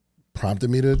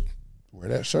prompted me to wear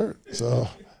that shirt. So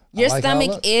your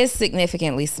stomach is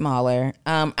significantly smaller.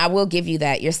 I will give you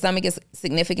that. Your stomach is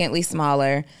significantly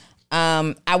smaller.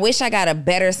 I wish I got a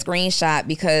better screenshot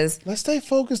because... Let's stay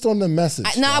focused on the message.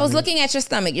 I was looking at your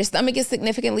stomach. Your stomach is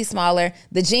significantly smaller.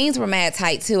 The jeans were mad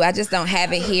tight too. I just don't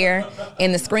have it here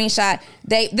in the screenshot.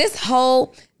 Why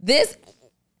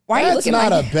are you looking? That's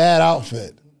not a bad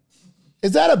outfit.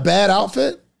 Is that a bad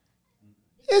outfit?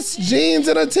 It's jeans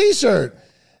and a t-shirt.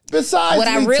 Besides, what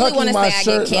I really want to say, I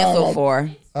get canceled for.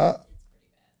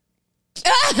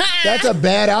 That's a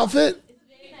bad outfit.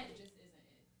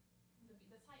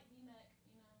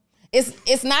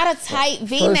 It's not a tight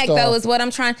V-neck though. Is what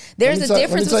I'm trying. There's a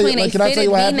difference between a fitted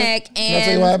V-neck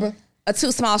and a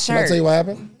too small shirt. Can I tell you what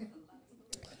happened?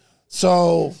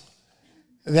 So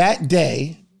that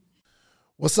day.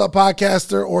 What's up,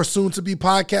 podcaster or soon-to-be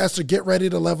podcaster? Get ready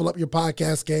to level up your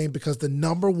podcast game because the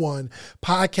 #1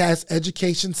 podcast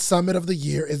education summit of the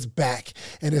year is back,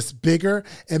 and it's bigger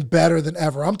and better than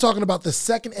ever. I'm talking about the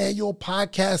second annual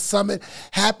podcast summit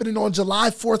happening on July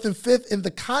 4th and 5th in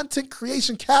the content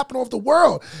creation capital of the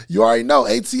world. You already know,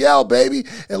 ATL, baby.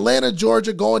 Atlanta,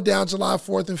 Georgia, going down July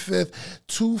 4th and 5th,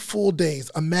 2 full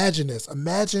days. Imagine this.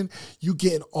 Imagine you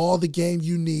getting all the game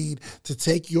you need to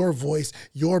take your voice,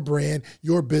 your brand,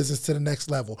 your business to the next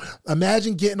level.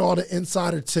 Imagine getting all the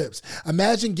insider tips.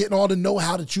 Imagine getting all the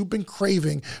know-how that you've been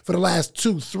craving for the last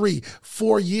 2, 3,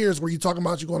 4 years where you're talking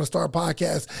about you're going to start a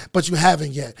podcast, but you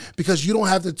haven't yet because you don't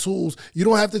have the tools, you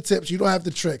don't have the tips, you don't have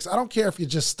the tricks. I don't care if you're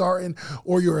just starting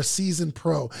or you're a seasoned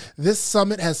pro. This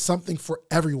summit has something for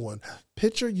everyone.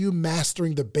 Picture you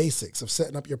mastering the basics of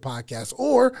setting up your podcast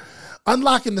or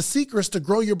unlocking the secrets to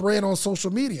grow your brand on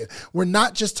social media. We're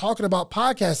not just talking about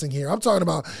podcasting here. I'm talking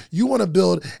about you want to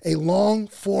build a long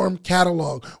form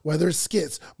catalog, whether it's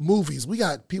skits, movies. We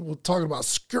got people talking about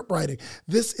script writing.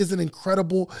 This is an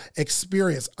incredible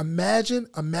experience.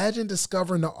 Imagine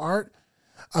discovering the art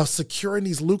of securing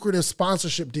these lucrative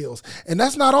sponsorship deals. And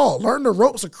that's not all. Learn the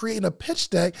ropes of creating a pitch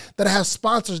deck that has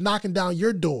sponsors knocking down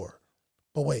your door.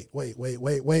 But wait.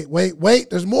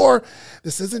 There's more.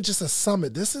 This isn't just a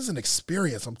summit. This is an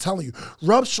experience. I'm telling you.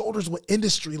 Rub shoulders with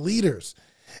industry leaders.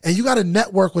 And you got to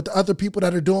network with the other people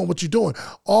that are doing what you're doing.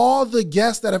 All the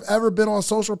guests that have ever been on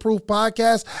Social Proof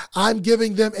Podcast, I'm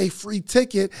giving them a free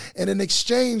ticket. And in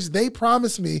exchange, they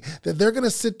promise me that they're going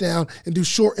to sit down and do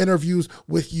short interviews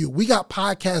with you. We got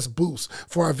podcast booths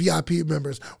for our VIP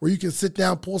members where you can sit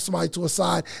down, pull somebody to a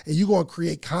side, and you're going to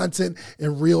create content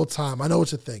in real time. I know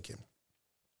what you're thinking.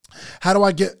 How do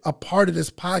I get a part of this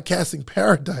podcasting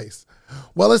paradise?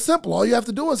 Well, it's simple. All you have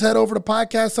to do is head over to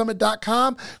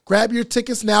podcastsummit.com, grab your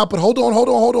tickets now. But hold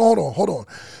on.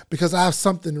 Because I have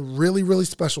something really, really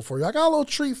special for you. I got a little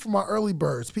treat for my early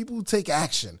birds, people who take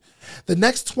action. The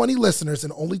next 20 listeners,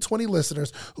 and only 20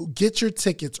 listeners, who get your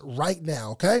tickets right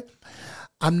now, okay?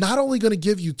 I'm not only going to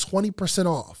give you 20%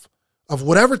 off of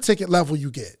whatever ticket level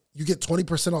you get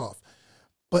 20% off.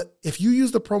 But if you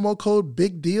use the promo code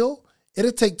Big Deal, it'll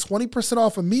take 20%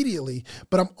 off immediately,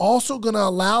 but I'm also going to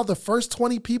allow the first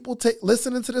 20 people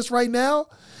listening to this right now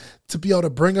to be able to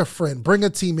bring a friend, bring a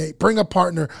teammate, bring a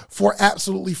partner for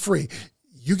absolutely free.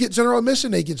 You get general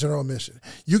admission, they get general admission.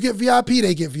 You get VIP,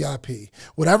 they get VIP.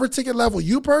 Whatever ticket level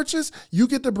you purchase, you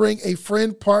get to bring a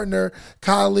friend, partner,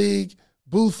 colleague,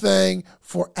 booth thing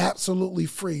for absolutely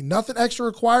free. Nothing extra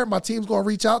required. My team's going to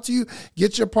reach out to you,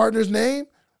 get your partner's name,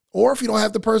 or if you don't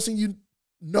have the person you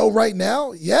know right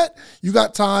now yet, you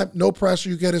got time, no pressure,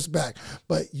 you get us back.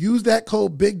 But use that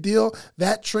code Big Deal.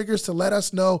 That triggers to let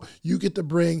us know you get to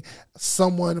bring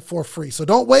someone for free. So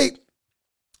don't wait.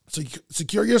 So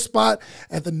secure your spot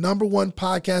at the #1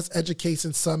 podcast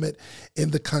education summit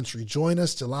in the country. Join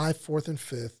us July 4th and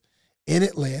 5th in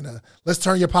Atlanta. Let's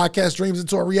turn your podcast dreams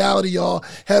into a reality, y'all.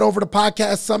 Head over to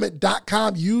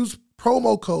podcastsummit.com. Use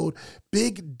promo code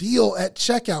Big Deal at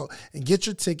checkout and get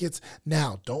your tickets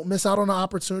now. Don't miss out on the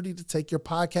opportunity to take your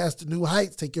podcast to new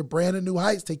heights, take your brand to new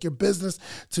heights, take your business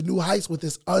to new heights with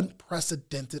this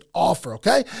unprecedented offer,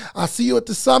 okay? I'll see you at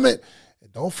the summit.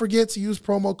 And don't forget to use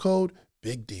promo code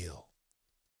Big Deal.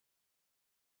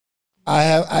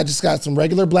 I just got some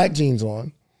regular black jeans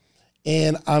on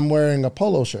and I'm wearing a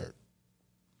polo shirt.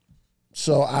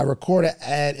 So I record an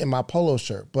ad in my polo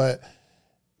shirt, but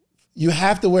you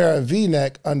have to wear a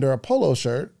V-neck under a polo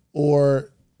shirt, or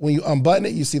when you unbutton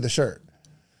it, you see the shirt.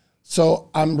 So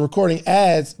I'm recording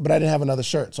ads, but I didn't have another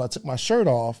shirt. So I took my shirt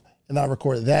off and I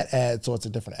recorded that ad, so it's a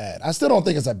different ad. I still don't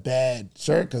think it's a bad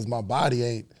shirt because my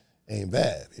body ain't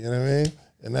bad. You know what I mean?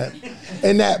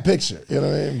 In that picture, you know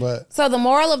what I mean? But so the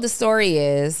moral of the story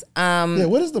is,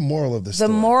 what is the moral of the story?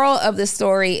 The moral of the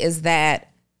story is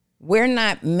that we're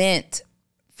not meant,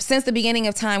 since the beginning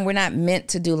of time, we're not meant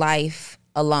to do life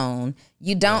alone.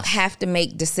 You don't have to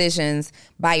make decisions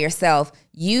by yourself.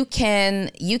 You can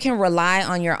rely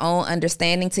on your own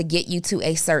understanding to get you to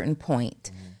a certain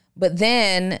point. Mm-hmm. But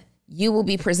then you will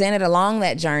be presented along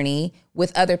that journey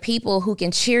with other people who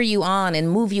can cheer you on and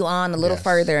move you on a little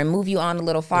further and move you on a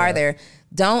little farther. Yeah.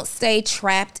 Don't stay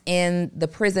trapped in the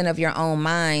prison of your own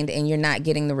mind and you're not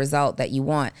getting the result that you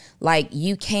want. Like,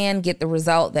 you can get the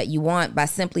result that you want by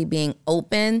simply being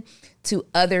open to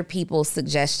other people's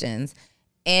suggestions.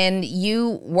 And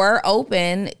you were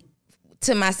open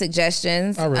to my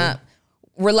suggestions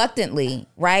reluctantly,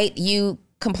 right? You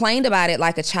complained about it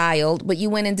like a child, but you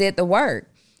went and did the work.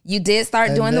 You did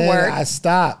start doing the work. I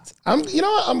stopped. I'm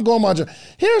going my journey.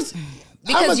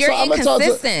 Because you're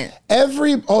inconsistent.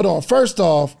 First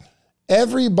off,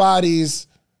 everybody's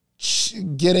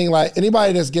getting, like,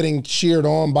 anybody that's getting cheered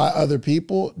on by other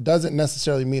people doesn't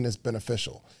necessarily mean it's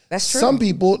beneficial. That's true. Some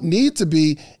people need to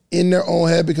be in their own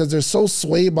head because they're so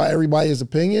swayed by everybody's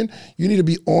opinion. You need to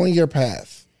be on your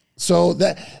path. So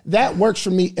that works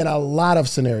for me in a lot of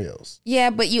scenarios.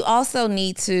 Yeah, but you also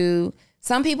need to,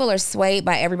 some people are swayed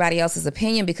by everybody else's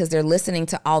opinion because they're listening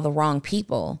to all the wrong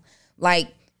people. Like,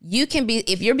 you can be,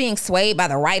 if you're being swayed by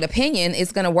the right opinion,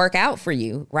 it's going to work out for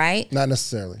you, right? Not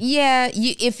necessarily. Yeah,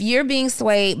 if you're being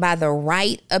swayed by the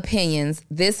right opinions,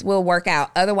 this will work out.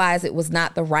 Otherwise, it was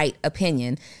not the right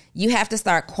opinion. You have to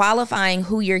start qualifying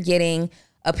who you're getting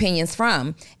opinions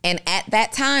from. And at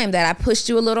that time that I pushed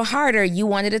you a little harder, you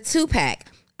wanted a 2-pack.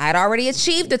 I'd already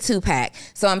achieved a 2-pack.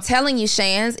 So I'm telling you,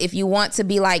 Shans, if you want to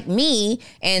be like me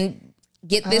and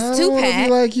get this 2-pack. I don't want to be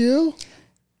like you.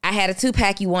 I had a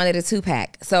 2-pack, you wanted a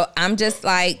 2-pack. So I'm just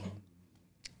like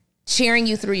cheering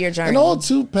you through your journey. An old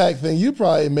 2-pack thing, you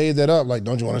probably made that up. Like,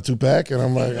 don't you want a 2-pack? And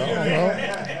I'm like, I don't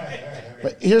know.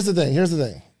 But here's the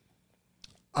thing.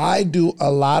 I do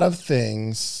a lot of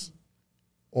things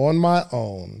on my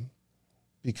own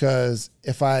because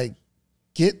if I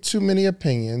get too many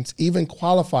opinions, even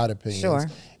qualified opinions,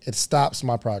 it stops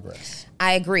my progress.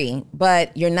 I agree,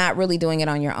 but you're not really doing it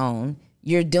on your own.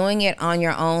 You're doing it on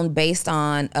your own based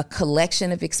on a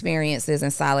collection of experiences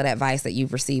and solid advice that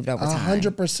you've received over time.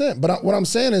 100%. But what I'm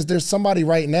saying is there's somebody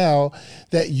right now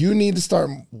that you need to start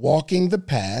walking the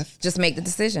path. Just make the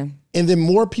decision. And then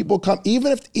more people come,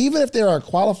 even if they're a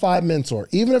qualified mentor,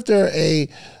 even if they're a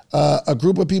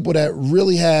group of people that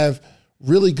really have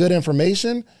really good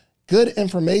information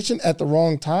at the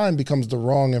wrong time becomes the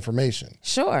wrong information.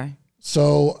 Sure.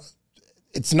 So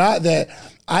it's not that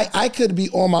I could be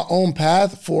on my own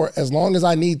path for as long as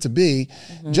I need to be.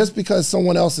 Just because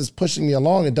someone else is pushing me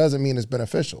along, it doesn't mean it's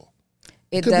beneficial.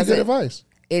 It could be good advice.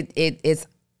 It's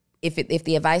if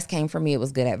the advice came from me, it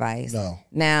was good advice. No.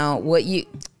 Now,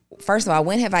 first of all,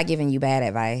 when have I given you bad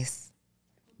advice?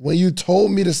 When you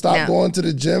told me to stop going to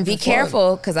the gym. Be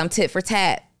careful, because I'm tit for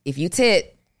tat. If you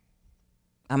tit,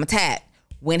 I'm a tat.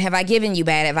 When have I given you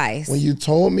bad advice? When you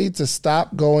told me to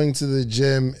stop going to the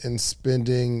gym and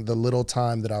spending the little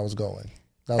time that I was going.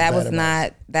 That was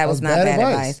not bad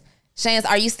advice. Shans,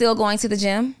 are you still going to the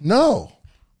gym? No.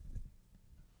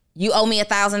 You owe me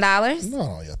 $1,000? No, I don't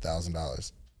owe you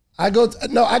 $1,000. I go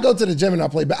to the gym and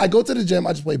I go to the gym,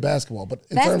 I just play basketball. But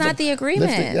that's not the agreement.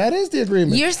 That is the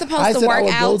agreement. You're supposed to work out twice. I said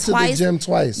I would go to the gym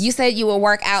twice. You said you will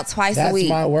work out twice a week.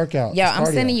 That's my workout. Yo, I'm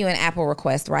sending you an Apple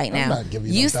request right now. I'm not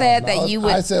giving you said that you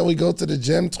would. I said we go to the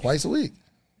gym twice a week.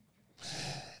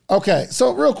 Okay,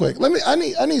 so real quick, I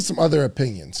need some other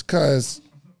opinions, because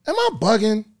am I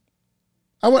bugging?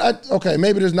 Okay,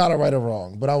 maybe there's not a right or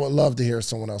wrong, but I would love to hear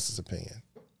someone else's opinion.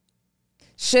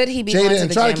 Should he be going to the gym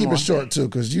and try to keep more? it short too,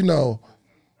 because you know.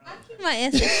 I'll keep my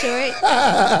answer short.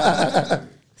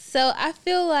 So I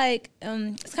feel like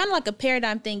it's kind of like a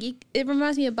paradigm thing. It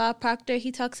reminds me of Bob Proctor.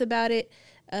 He talks about it.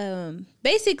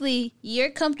 Basically,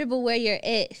 you're comfortable where you're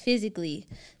at physically.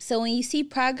 So when you see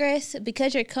progress,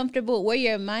 because you're comfortable where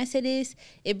your mindset is,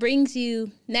 it brings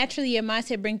you, naturally your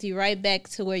mindset brings you right back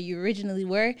to where you originally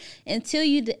were, until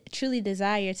you truly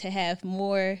desire to have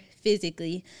more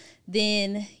physically.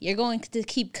 Then you're going to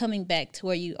keep coming back to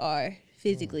where you are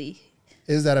physically.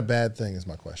 Is that a bad thing is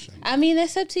my question. I mean,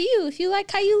 that's up to you. If you like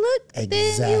how you look,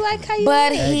 then you like how you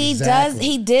but look.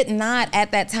 He did not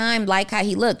at that time like how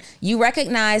he looked. You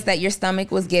recognize that your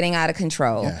stomach was getting out of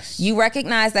control. Yes. You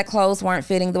recognize that clothes weren't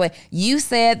fitting the way. You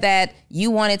said that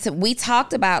you wanted to, we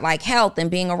talked about like health and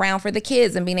being around for the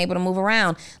kids and being able to move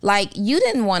around. Like, you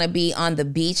didn't want to be on the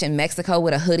beach in Mexico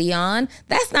with a hoodie on.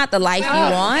 That's not the life you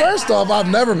want. First off, I've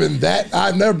never been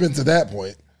to that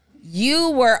point. You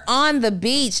were on the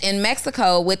beach in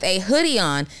Mexico with a hoodie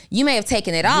on. You may have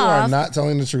taken it off. You are not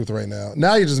telling the truth right now.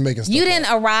 Now you're just making stuff You didn't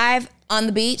up. arrive on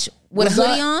the beach with a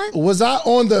hoodie on? Was I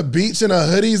on the beach in a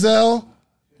hoodie, Zell?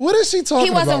 What is she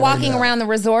talking about? He wasn't walking right around the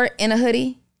resort in a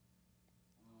hoodie?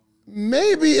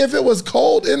 Maybe if it was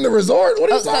cold in the resort. What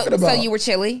are you talking about? So you were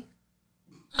chilly?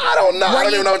 I don't know. I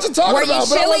don't even know what you're talking about.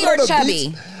 Were you chilly or chubby?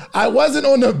 Beach. I wasn't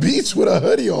on the beach with a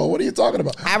hoodie on. What are you talking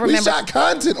about? I remember. We shot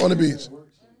content on the beach.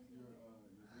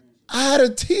 I had a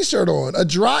t-shirt on, a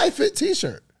dry fit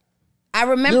t-shirt. I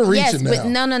remember. You're reaching yes, now. but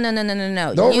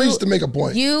no. Don't reach to make a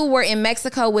point. You were in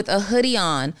Mexico with a hoodie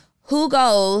on. Who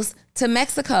goes to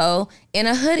Mexico in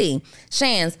a hoodie?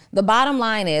 Shans, the bottom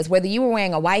line is, whether you were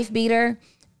wearing a wife beater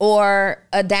or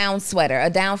a down sweater, a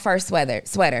down fur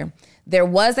sweater, there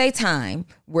was a time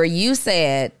where you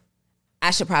said,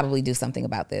 I should probably do something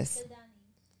about this.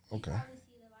 Okay.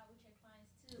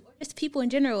 Just people in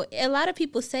general. A lot of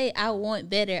people say, I want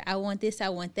better, I want this, I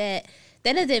want that.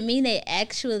 That doesn't mean they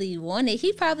actually want it.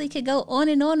 He probably could go on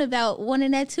and on about wanting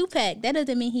that 2-pack. That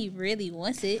doesn't mean he really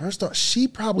wants it. First off, she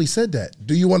probably said that.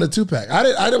 Do you want a 2-pack?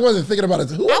 I wasn't thinking about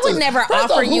it. I would never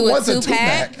offer you a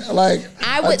 2-pack. Like,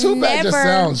 a 2-pack just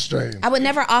sounds strange. I would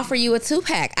never offer you a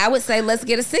 2-pack. I would say, let's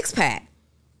get a 6-pack.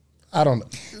 I don't know.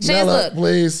 Shans, Nella, look.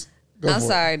 please. I'm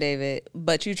sorry, David,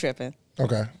 but you tripping.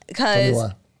 Okay.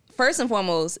 Because first and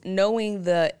foremost, knowing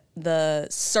the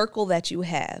circle that you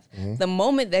have, the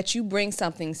moment that you bring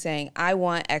something saying, I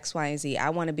want X, Y, and Z, I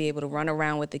want to be able to run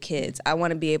around with the kids, I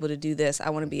want to be able to do this, I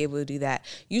want to be able to do that,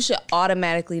 you should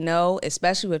automatically know,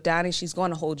 especially with Donni, she's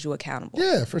going to hold you accountable.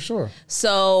 Yeah, for sure.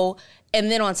 So,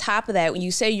 and then on top of that, when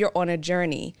you say you're on a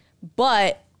journey,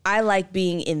 but I like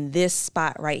being in this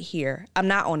spot right here. I'm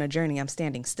not on a journey. I'm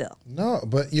standing still. No,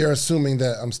 but you're assuming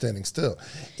that I'm standing still.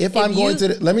 If I'm going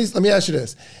to let me ask you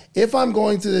this. If I'm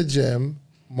going to the gym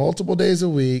multiple days a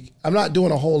week, I'm not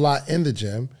doing a whole lot in the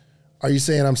gym. Are you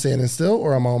saying I'm standing still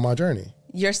or am I on my journey?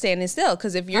 You're standing still,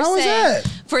 because if you're How is saying,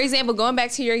 that? for example, going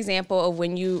back to your example of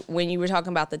when you were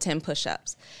talking about the 10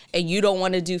 push-ups and you don't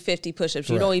want to do 50 push-ups,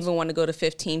 you don't even want to go to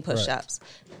 15 push-ups.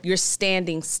 You're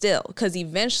standing still, because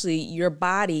eventually your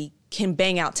body can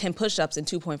bang out 10 push-ups in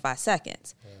 2.5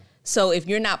 seconds. So if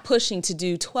you're not pushing to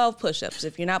do 12 push-ups,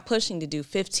 if you're not pushing to do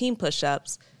 15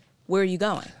 push-ups, where are you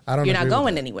going? You're not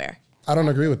going anywhere. I don't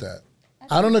agree with that.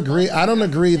 I don't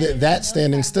agree that that's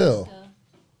standing still.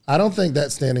 I don't think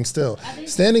that's standing still.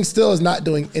 Standing still is not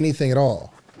doing anything at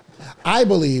all. I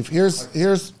believe,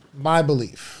 here's my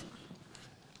belief.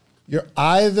 You're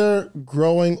either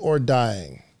growing or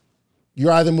dying.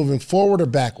 You're either moving forward or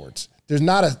backwards. There's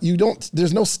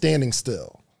no standing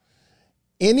still.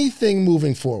 Anything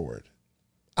moving forward.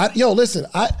 Listen,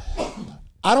 I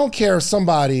don't care if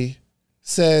somebody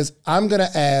says, I'm going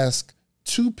to ask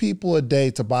 2 people a day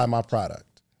to buy my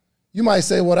product. You might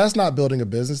say, well, that's not building a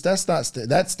business.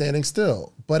 That's standing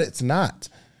still, but it's not.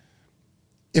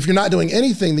 If you're not doing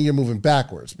anything, then you're moving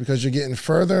backwards because you're getting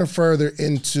further and further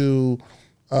into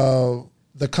the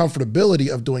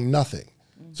comfortability of doing nothing.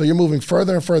 So you're moving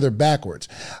further and further backwards.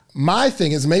 My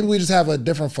thing is maybe we just have a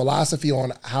different philosophy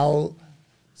on how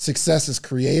success is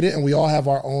created, and we all have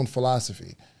our own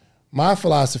philosophy. My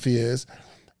philosophy is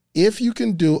if you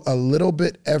can do a little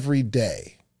bit every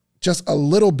day, just a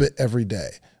little bit every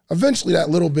day, eventually that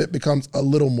little bit becomes a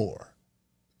little more.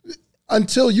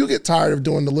 Until you get tired of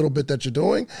doing the little bit that you're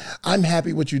doing, I'm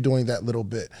happy with you doing that little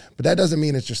bit. But that doesn't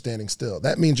mean that you're standing still.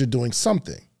 That means you're doing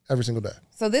something every single day.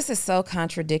 So this is so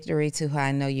contradictory to who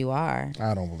I know you are.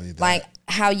 I don't believe that. Like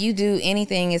how you do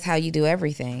anything is how you do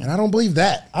everything. And I don't believe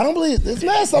that. I don't believe, it's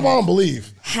mad stuff I don't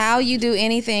believe. How you do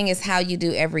anything is how you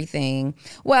do everything.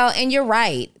 Well, and you're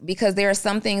right, because there are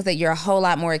some things that you're a whole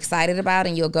lot more excited about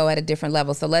and you'll go at a different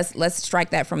level. So let's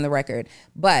strike that from the record.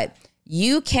 But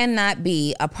you cannot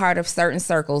be a part of certain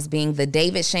circles being the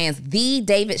David Shans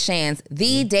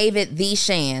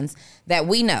that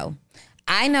we know.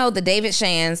 I know the David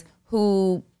Shans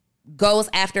who goes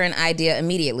after an idea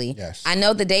immediately. Yes. I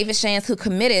know the David Shans who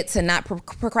committed to not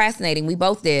procrastinating. We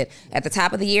both did. At the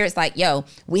top of the year, it's like, yo,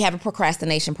 we have a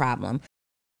procrastination problem.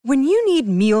 When you need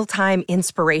mealtime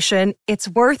inspiration, it's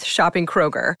worth shopping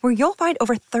Kroger, where you'll find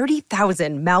over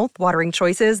 30,000 mouth-watering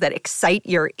choices that excite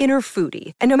your inner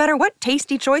foodie. And no matter what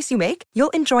tasty choice you make,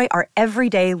 you'll enjoy our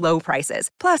everyday low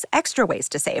prices, plus extra ways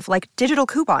to save, like digital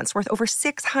coupons worth over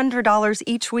 $600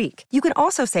 each week. You can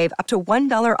also save up to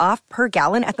 $1 off per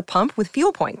gallon at the pump with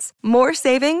fuel points. More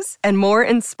savings and more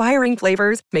inspiring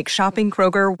flavors make shopping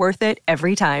Kroger worth it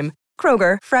every time.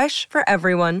 Kroger, fresh for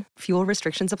everyone. Fuel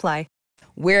restrictions apply.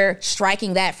 We're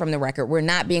striking that from the record. We're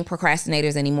not being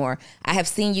procrastinators anymore. I have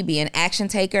seen you be an action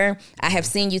taker. I have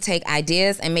seen you take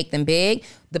ideas and make them big.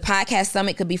 The podcast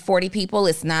summit could be 40 people.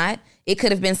 It's not. It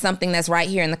could have been something that's right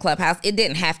here in the clubhouse. It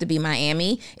didn't have to be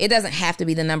Miami. It doesn't have to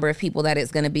be the number of people that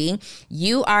it's going to be.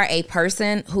 You are a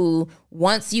person who,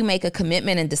 once you make a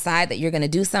commitment and decide that you're going to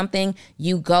do something,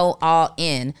 you go all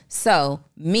in. So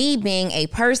me being a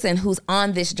person who's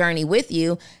on this journey with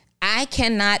you, I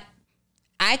cannot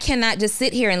just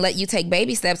sit here and let you take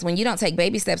baby steps when you don't take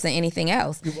baby steps in anything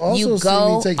else. You've also you seen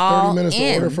go me take 30 all minutes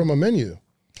in. to order from a menu.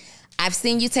 I've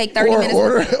seen you take 30 minutes.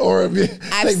 Or if you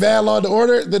take that long to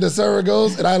order, then the server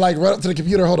goes and I like run up to the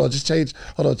computer. Hold on, change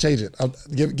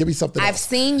it. Give me something I've else.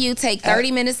 seen you take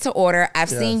 30 minutes to order. I've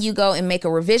seen you go and make a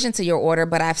revision to your order,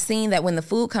 but I've seen that when the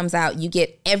food comes out, you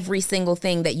get every single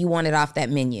thing that you wanted off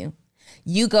that menu.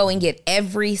 You go and get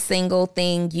every single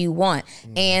thing you want.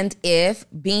 And if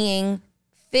being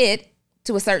fit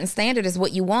to a certain standard is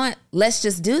what you want, let's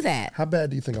just do that. How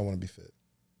bad do you think I want to be fit?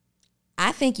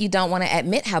 I think you don't want to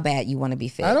admit how bad you want to be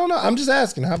fit. I don't know. I'm just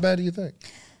asking. How bad do you think?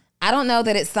 I don't know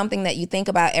that it's something that you think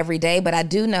about every day, but I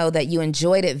do know that you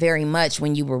enjoyed it very much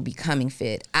when you were becoming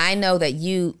fit. I know that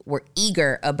you were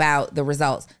eager about the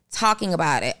results, talking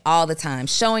about it all the time,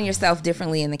 showing yourself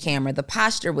differently in the camera. The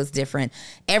posture was different.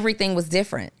 Everything was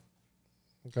different.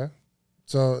 Okay.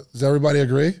 So does everybody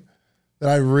agree that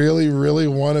I really, really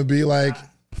want to be like,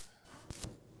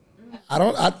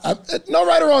 no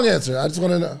right or wrong answer. I just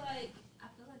want to know.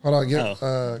 Hold on.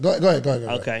 Go ahead.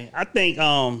 Okay. I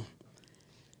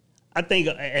think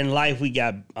in life we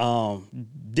got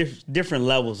different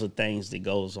levels of things that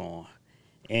goes on,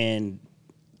 and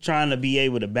trying to be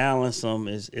able to balance them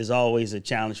is always a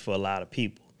challenge for a lot of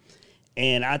people.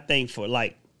 And I think for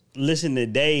like listening to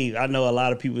Dave, I know a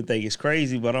lot of people think it's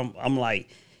crazy, but I'm like,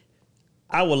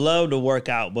 I would love to work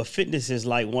out, but fitness is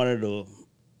like one of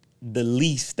the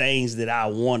least things that I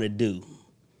want to do.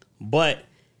 But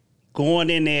going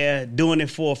in there, doing it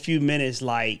for a few minutes,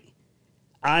 like,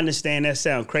 I understand that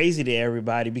sounds crazy to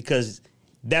everybody because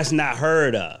that's not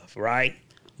heard of, right?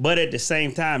 But at the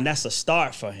same time, that's a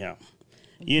start for him.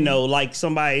 You know, like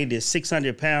somebody that's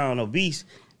 600-pound obese,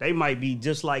 they might be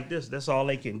just like this. That's all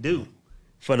they can do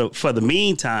for the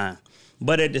meantime.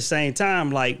 But at the same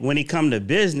time, like when it come to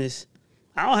business,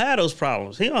 I don't have those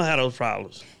problems. He don't have those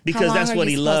problems because that's what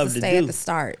he loved to stay do. At the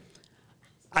start.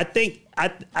 I think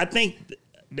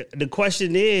the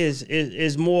question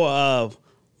is more of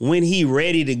when he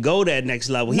ready to go that next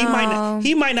level. No.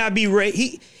 He might not be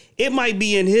ready. It might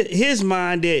be in his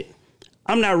mind that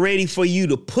I'm not ready for you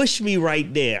to push me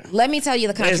right there. Let me tell you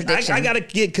the contradiction. I got to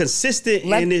get consistent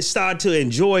and then start to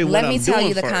enjoy what I'm doing. Let me tell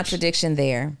you the first. contradiction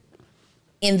there.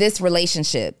 In this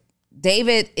relationship,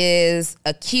 David is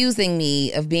accusing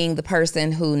me of being the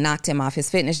person who knocked him off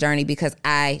his fitness journey because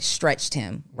I stretched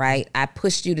him, right? I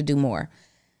pushed you to do more.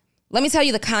 Let me tell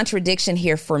you the contradiction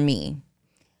here for me.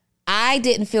 I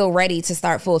didn't feel ready to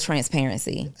start full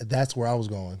transparency. That's where I was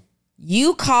going.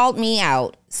 You called me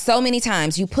out so many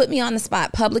times. You put me on the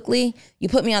spot publicly. You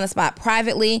put me on the spot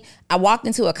privately. I walked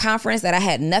into a conference that I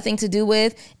had nothing to do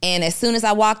with. And as soon as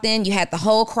I walked in, you had the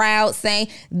whole crowd saying,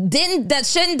 shouldn't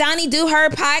Donni do her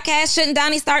podcast? Shouldn't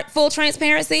Donni start full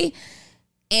transparency?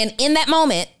 And in that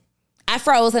moment, I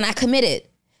froze and I committed.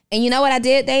 And you know what I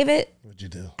did, David? What'd you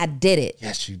do? I did it.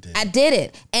 Yes, you did. I did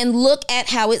it. And look at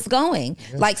how it's going.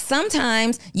 Yeah. Like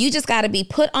sometimes you just got to be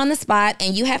put on the spot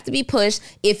and you have to be pushed.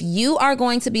 If you are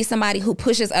going to be somebody who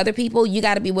pushes other people, you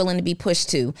got to be willing to be pushed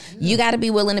too. Yeah. You got to be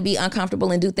willing to be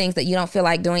uncomfortable and do things that you don't feel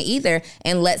like doing either.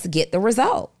 And let's get the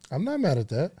result. I'm not mad at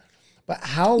that. But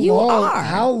how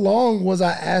long was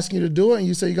I asking you to do it? And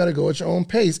you say you got to go at your own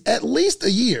pace. At least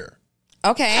a year.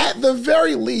 Okay. At the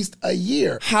very least, a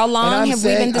year. How long have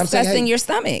we been discussing your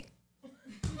stomach?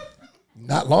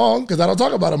 Not long, because I don't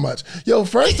talk about it much. Yo,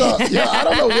 first off, I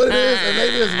don't know what it is, and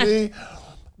maybe it's me,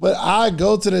 but I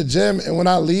go to the gym, and when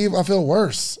I leave, I feel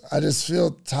worse. I just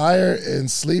feel tired and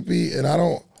sleepy, and I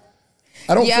don't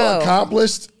feel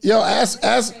accomplished.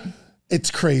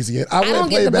 It's crazy. I went and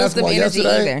played basketball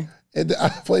yesterday. And I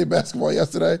played basketball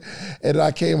yesterday, and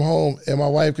I came home, and my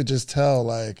wife could just tell,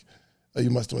 like, oh,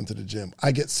 you must have went to the gym.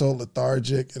 I get so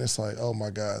lethargic, and it's like, oh my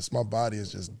gosh, my body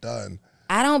is just done.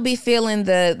 I don't be feeling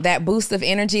that boost of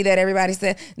energy that everybody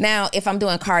said. Now, if I'm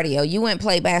doing cardio, you went and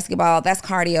play basketball, that's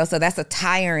cardio, so that's a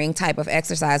tiring type of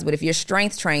exercise. But if you're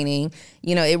strength training,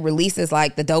 it releases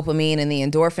like the dopamine and the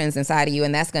endorphins inside of you,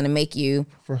 and that's going to make you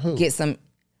get some.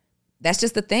 That's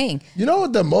just the thing. You know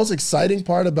what the most exciting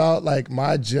part about like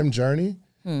my gym journey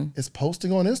is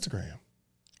posting on Instagram.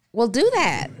 Well, do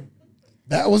that.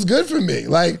 That was good for me.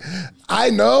 Like, I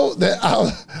know that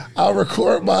I'll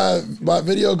record my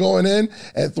video going in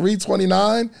at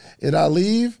 3:29 and I'll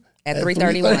leave at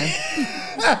 3:31.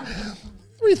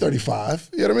 3:35.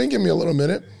 You know what I mean? Give me a little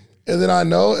minute. And then I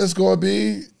know it's going to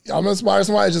be, I'm going to inspire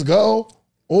somebody to just go,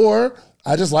 or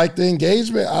I just like the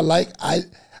engagement.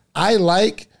 I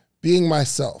like being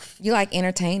myself. You like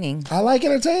entertaining. I like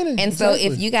entertaining. And exactly.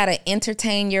 So if you got to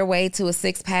entertain your way to a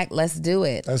six-pack, let's do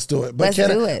it. Let's do it. But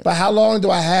But how long do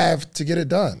I have to get it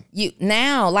done?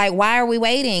 Why are we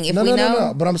waiting?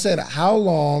 No. But I'm saying, how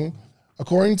long,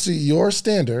 according to your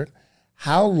standard,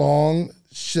 how long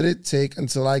should it take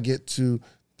until I get to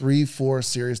 3-4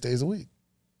 serious days a week?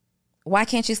 Why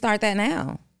can't you start that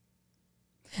now?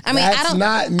 I mean, that's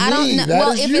not me.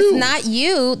 If it's not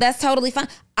you, that's totally fine.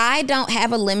 I don't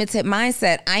have a limited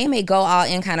mindset. I am a go all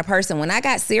in kind of person. When I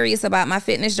got serious about my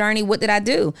fitness journey, what did I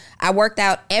do? I worked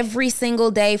out every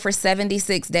single day for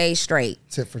 76 days straight.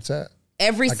 Tit for tat.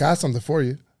 I got something for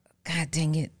you. God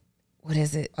dang it. What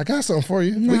is it? I got something for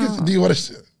you. No. Do you want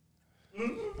to?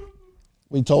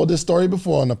 We told this story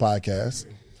before on the podcast,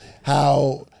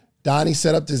 how Donni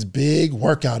set up this big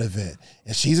workout event,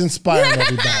 and she's inspiring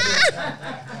everybody.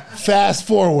 Fast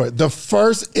forward, the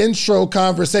first intro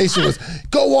conversation was,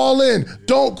 go all in,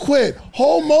 don't quit,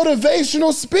 whole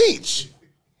motivational speech.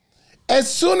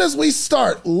 As soon as we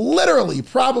start, literally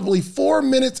probably 4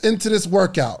 minutes into this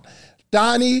workout,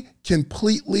 Donni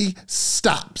completely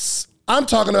stops. I'm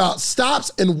talking about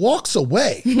stops and walks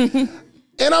away.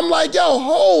 And I'm like, yo,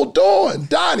 hold on,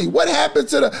 Donni, what happened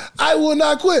to I will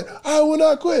not quit,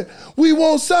 we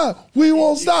won't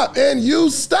stop. And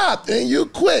you stopped and you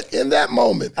quit in that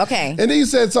moment. Okay. And then you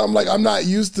said something like, I'm not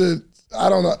used to, I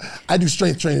don't know, I do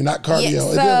strength training, not cardio.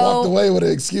 And then walked away with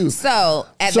an excuse. So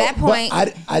at that point.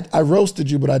 I roasted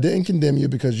you, but I didn't condemn you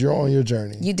because you're on your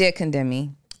journey. You did condemn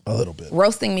me. A little bit.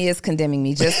 Roasting me is condemning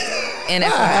me, just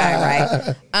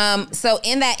NFYI, right? So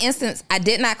in that instance, I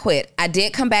did not quit. I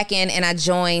did come back in and I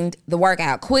joined the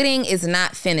workout. Quitting is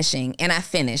not finishing, and I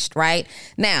finished, right?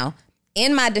 Now,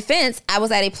 in my defense, I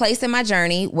was at a place in my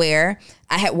journey where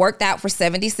I had worked out for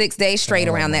 76 days straight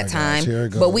around that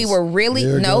time. But we were really,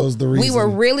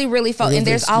 really focused. And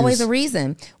there's always a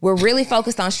reason. We're really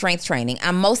focused on strength training.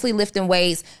 I'm mostly lifting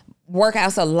weights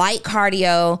workouts are light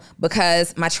cardio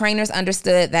because my trainers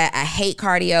understood that I hate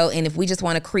cardio. And if we just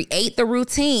want to create the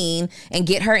routine and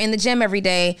get her in the gym every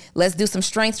day, let's do some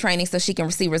strength training so she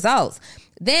can see results.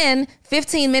 Then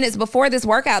 15 minutes before this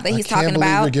workout that he's talking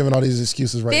about. You're giving all these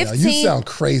excuses right now. You sound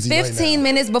crazy right now. 15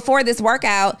 minutes before this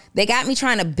workout, they got me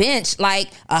trying to bench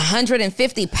like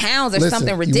 150 pounds or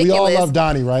something ridiculous. We all love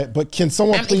Donni, right? But can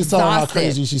someone please tell her how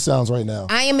crazy she sounds right now?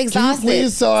 I am exhausted. Can you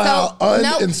please tell her how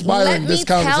uninspiring this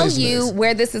conversation is? Let me tell you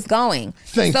where this is going.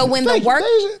 Thank you.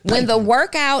 When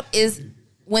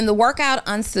the workout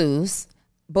ensues,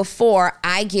 before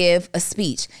I give a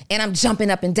speech and I'm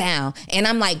jumping up and down and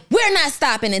I'm like, we're not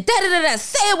stopping and da-da-da-da,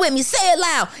 say it with me, say it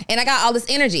loud. And I got all this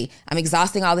energy. I'm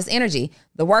exhausting all this energy.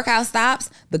 The workout stops.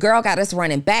 The girl got us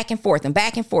running back and forth and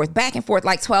back and forth, back and forth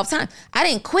like 12 times. I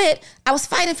didn't quit. I was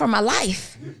fighting for my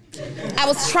life. I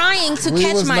was trying to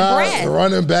catch my breath.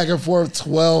 Running back and forth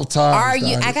 12 times. Are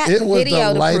you? I got the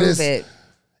video to prove it.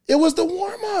 It was the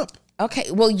warm up.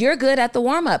 Okay, well, you're good at the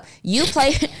warm-up. You're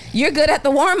good at the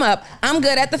warm-up. I'm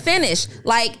good at the finish.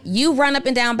 Like, you run up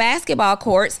and down basketball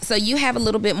courts, so you have a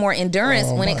little bit more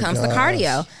endurance when it comes to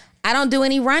cardio. I don't do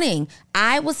any running.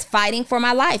 I was fighting for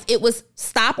my life. It was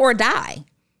stop or die.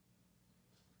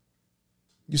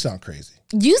 You sound crazy.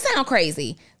 You sound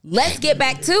crazy. Let's get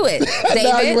back to it, David.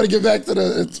 Now you want to get back to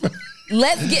the...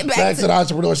 Let's get back to the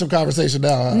entrepreneurship conversation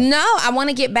now, huh? No, I want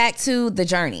to get back to the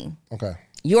journey. Okay.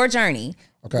 Your journey.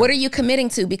 Okay. What are you committing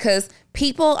to? Because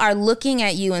people are looking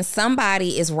at you and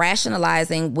somebody is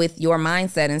rationalizing with your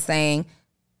mindset and saying,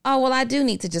 oh, well, I do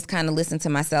need to just kind of listen to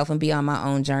myself and be on my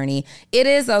own journey. It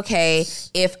is okay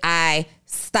if I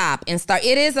stop and start.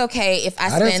 It is okay if I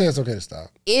didn't say it's okay to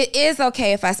stop. It is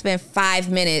okay if I spend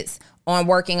 5 minutes on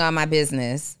working on my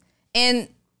business. And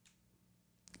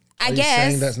I guess. Are you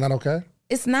saying that's not okay?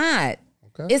 It's not.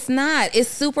 Okay. It's not. It's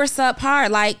super subpar.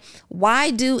 Like,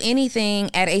 why do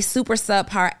anything at a super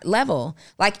subpar level?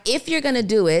 Like, if you're going to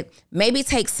do it, maybe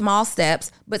take small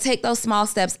steps, but take those small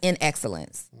steps in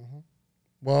excellence. Mm-hmm.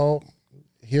 Well,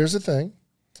 here's the thing.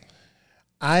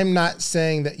 I'm not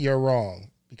saying that you're wrong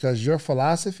because your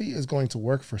philosophy is going to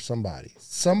work for somebody.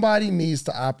 Somebody needs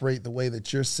to operate the way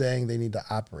that you're saying they need to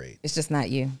operate. It's just not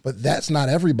you. But that's not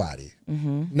everybody.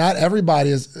 Mm-hmm. Not everybody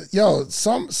is,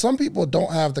 some people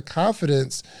don't have the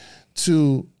confidence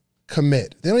to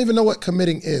commit. They don't even know what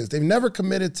committing is. They've never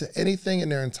committed to anything in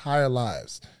their entire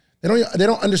lives. They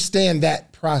don't understand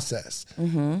that process.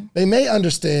 Mm-hmm. They may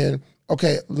understand,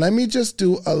 okay, let me just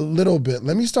do a little bit.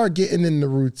 Let me start getting in the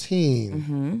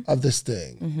routine of this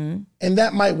thing. Mm-hmm. And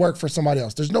that might work for somebody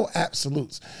else. There's no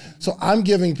absolutes. So I'm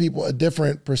giving people a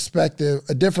different perspective,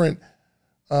 a different,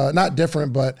 not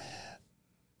different, but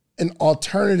an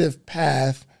alternative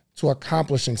path to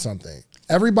accomplishing something.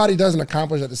 Everybody doesn't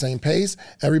accomplish at the same pace.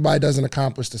 Everybody doesn't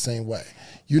accomplish the same way.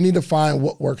 You need to find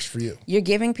what works for you. You're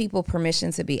giving people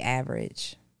permission to be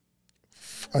average.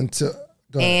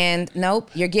 And nope,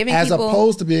 you're giving as people,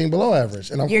 opposed to being below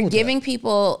average. And you're giving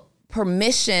people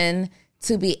permission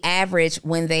to be average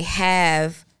when they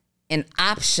have an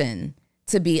option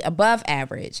to be above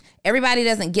average. Everybody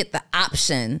doesn't get the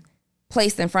option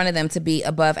placed in front of them to be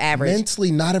above average.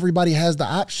 Mentally, not everybody has the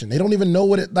option. They don't even know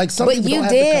what it, like some people don't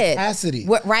have the capacity.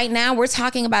 Right now, we're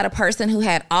talking about a person who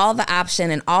had all the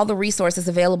option and all the resources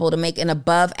available to make an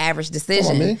above average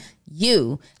decision. Come on, man.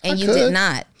 You did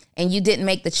not. And you didn't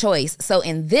make the choice. So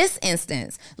in this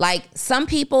instance, like some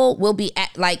people will be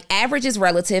like average is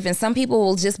relative and some people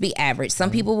will just be average.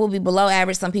 Some people will be below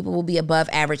average. Some people will be above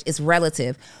average. It's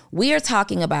relative. We are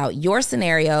talking about your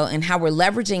scenario and how we're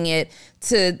leveraging it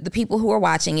to the people who are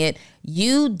watching it.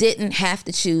 You didn't have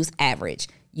to choose average.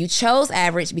 You chose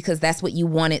average because that's what you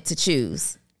wanted to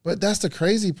choose. But that's the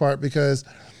crazy part because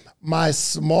my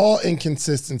small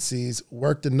inconsistencies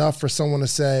worked enough for someone to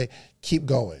say, keep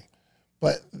going.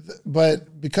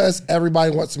 But because everybody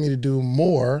wants me to do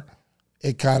more,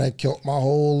 it kind of killed my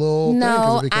whole little thing.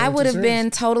 No, I would have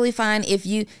been totally fine if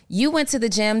you went to the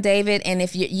gym, David, and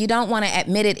if you don't want to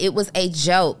admit it, it was a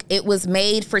joke. It was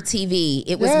made for TV.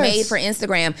 It was made for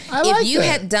Instagram. If you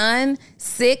had done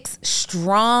 6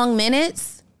 strong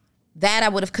minutes, that I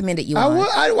would have commended you on.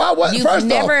 You've first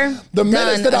never off, the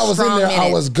minutes that I was in there, I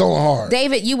was going hard.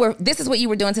 David, this is what you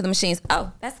were doing to the machines.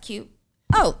 Oh, that's cute.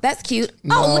 Oh, that's cute.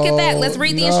 Oh, look at that. Let's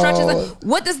read the instructions.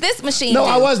 What does this machine do? No,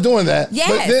 I was doing that.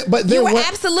 Yes, but you were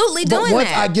absolutely doing that. Once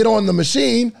I get on the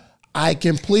machine, I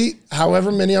complete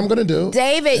however many I'm going to do.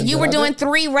 David, you were doing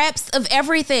 3 reps of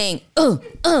everything.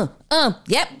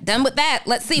 Yep, done with that.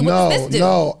 Let's see. What does this do?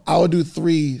 No, I would do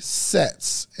 3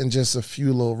 sets and just a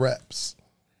few little reps.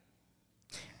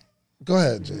 Go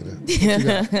ahead,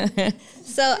 Jada.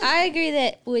 So I agree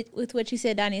that with what you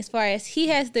said, Donnie, as far as he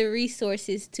has the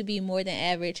resources to be more than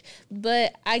average.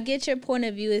 But I get your point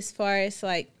of view as far as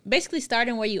like basically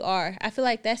starting where you are. I feel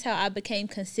like that's how I became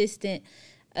consistent.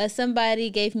 Somebody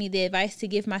gave me the advice to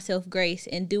give myself grace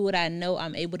and do what I know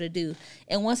I'm able to do.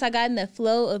 And once I got in the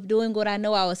flow of doing what I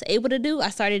know I was able to do,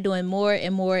 I started doing more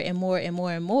and more and more and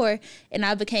more and more. And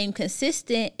I became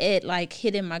consistent at like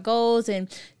hitting my goals and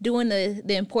doing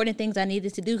the important things I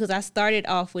needed to do, because I started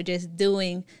off with just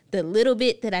doing the little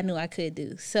bit that I knew I could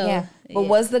do. So, yeah. But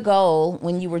was the goal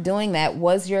when you were doing that,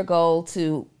 was your goal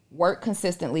to work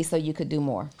consistently so you could do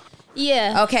more?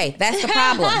 Yeah. Okay, that's the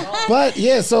problem. But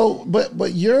yeah, so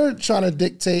but you're trying to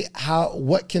dictate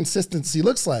what consistency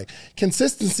looks like.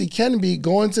 Consistency can be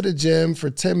going to the gym for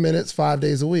 10 minutes 5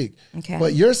 days a week. Okay.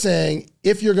 But you're saying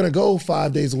if you're gonna go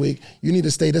 5 days a week, you need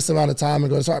to stay this amount of time and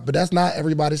go to start. But that's not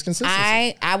everybody's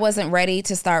consistency. I wasn't ready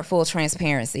to start full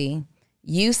transparency.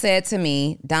 You said to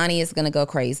me, Donnie is gonna go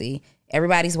crazy.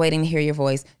 Everybody's waiting to hear your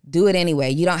voice. Do it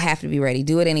anyway. You don't have to be ready.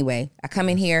 Do it anyway. I come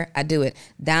in here, I do it.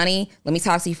 Donnie, let me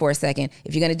talk to you for a second.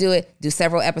 If you're going to do it, do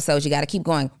several episodes. You got to keep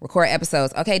going. Record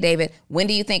episodes. Okay, David, when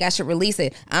do you think I should release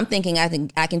it? I'm thinking I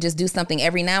can just do something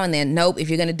every now and then. Nope. If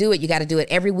you're going to do it, you got to do it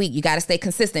every week. You got to stay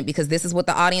consistent, because this is what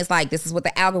the audience like. This is what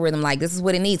the algorithm like. This is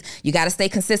what it needs. You got to stay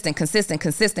consistent.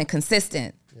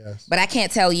 Yes. But I can't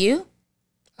tell you.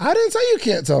 I didn't say you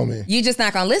can't tell me. You just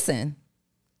not going to listen.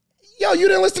 Yo, you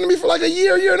didn't listen to me for like a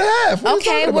year and a half. What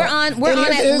okay, we're on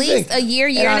at least a year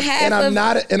and a half.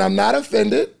 And I'm not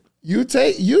offended. You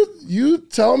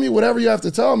tell me whatever you have to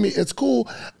tell me. It's cool.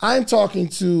 I'm talking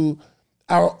to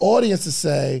our audience to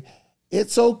say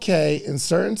it's okay in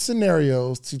certain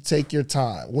scenarios to take your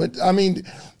time.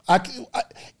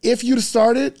 If you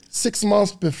started 6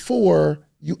 months before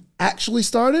you actually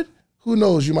started, who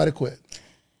knows? You might have quit.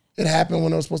 It happened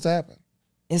when it was supposed to happen.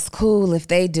 It's cool if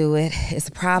they do it. It's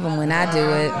a problem when I do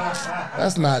it.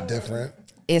 That's not different.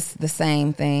 It's the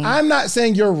same thing. I'm not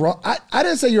saying you're wrong. I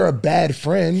didn't say you're a bad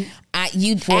friend.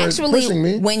 You actually, pushing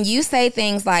me. When you say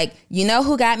things like, you know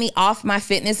who got me off my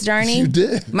fitness journey? You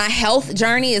did. My health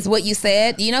journey is what you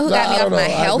said. You know who got me off my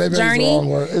health journey?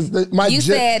 You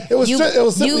said it was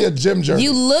simply a gym journey.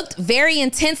 You looked very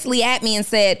intensely at me and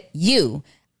said, you.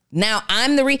 Now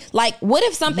I'm what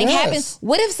if something happens?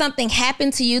 What if something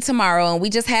happened to you tomorrow and we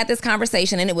just had this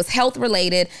conversation and it was health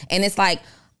related, and it's like,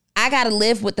 I got to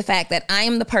live with the fact that I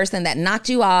am the person that knocked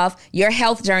you off your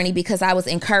health journey because I was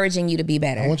encouraging you to be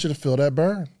better. I want you to feel that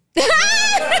burn.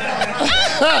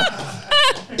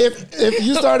 If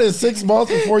you started 6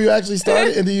 months before you actually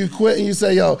started and then you quit and you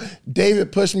say, yo,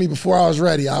 David pushed me before I was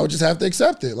ready, I would just have to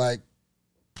accept it. Like,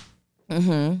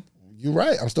 you're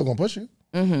right. I'm still going to push you.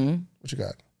 What you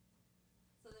got?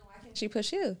 She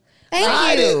push you.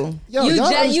 Thank you. Yo,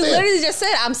 you literally just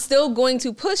said, I'm still going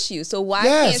to push you. So why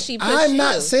can't she push you? I'm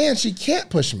not saying she can't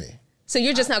push me. So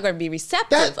you're just not going to be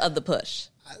receptive of the push.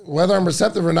 Whether I'm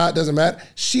receptive or not doesn't matter.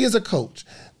 She is a coach.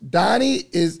 Donni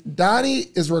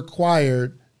is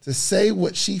required to say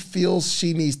what she feels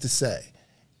she needs to say.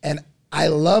 And I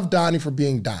love Donni for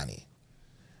being Donni.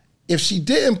 If she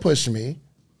didn't push me,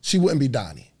 she wouldn't be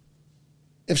Donni.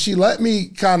 If she let me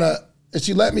kind of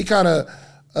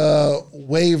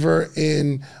waver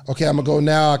in, okay, I'm gonna go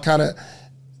now.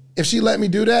 If she let me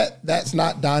do that, that's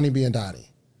not Donni being Donni.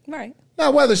 Right.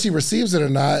 Now, whether she receives it or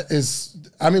not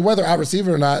whether I receive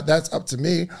it or not, that's up to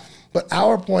me. But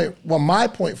my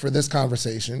point for this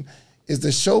conversation is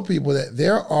to show people that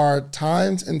there are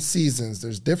times and seasons.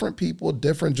 There's different people,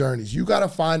 different journeys. You got to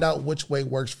find out which way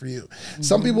works for you.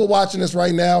 Some people watching this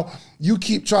right now, you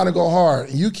keep trying to go hard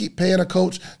and you keep paying a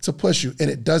coach to push you and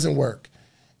it doesn't work.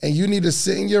 And you need to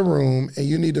sit in your room and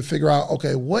you need to figure out,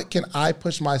 okay, what can I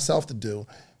push myself to do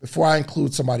before I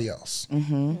include somebody else?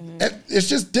 It's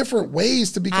just different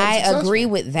ways to become successful. I agree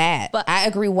with that. But I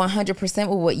agree 100%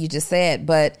 with what you just said,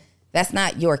 but that's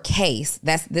not your case.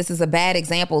 This is a bad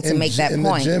example to make that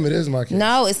point. In the gym, it is my case.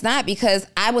 No, it's not, because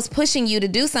I was pushing you to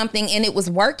do something and it was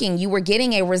working. You were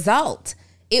getting a result.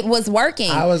 It was working.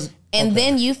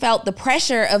 Then you felt the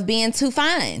pressure of being too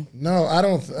fine. No, I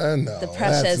don't. No, the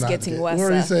pressure is getting worse.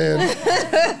 What are you saying?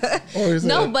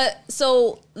 No, but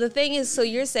so the thing is, so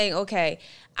you're saying, okay,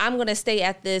 I'm going to stay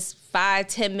at this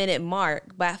 5-10 minute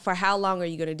mark, but for how long are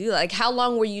you going to do that? Like, how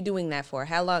long were you doing that for?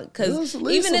 How long? Because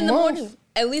even in the morning,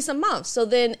 at least a month. So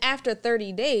then after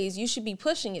 30 days, you should be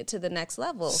pushing it to the next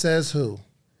level. Says who?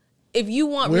 If you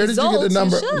want results, you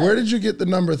should. Where did you get the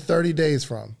number 30 days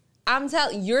from?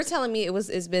 You're telling me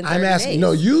it's been 30 days. I'm asking.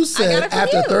 No, you said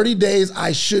after 30 days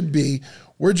I should be.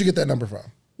 Where'd you get that number from?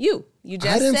 You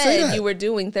just didn't say said that. you were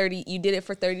doing 30. You did it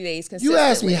for 30 days consistently. You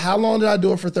asked me how long did I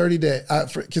do it for 30 days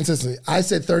consistently. I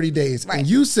said 30 days, Right. and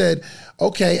you said,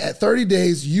 okay, at 30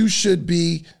 days you should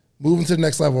be moving to the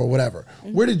next level or whatever.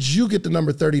 Where did you get the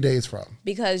number 30 days from?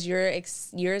 Because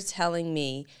you're telling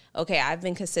me, okay, I've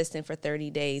been consistent for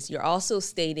 30 days. You're also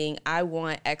stating I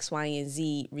want X, Y, and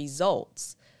Z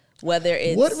results. Whether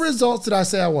it's What results did I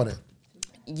say I wanted?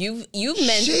 you've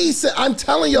mentioned. She said, I'm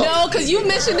telling you. No, because you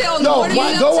mentioned it on the morning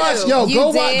meetup go too. watch. Yo, You go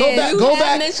watch. Go did. back. You Go have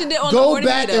back. mentioned it on the Go morning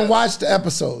back meetup. and watch the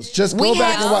episodes. Just We go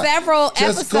back have and watch. several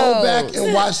Just go back episodes.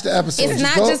 and watch the episodes. It's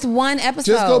not Go- just one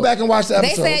episode. Just go back and watch the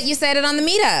episodes. They said you said it on the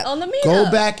meetup. On the meetup.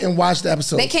 Go back and watch the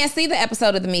episodes. They can't see the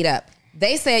episode of the meetup.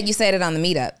 They said you said it on the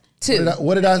meetup too.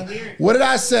 What did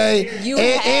I say? You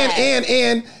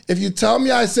and if you tell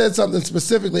me I said something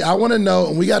specifically, I want to know,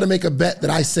 and we got to make a bet that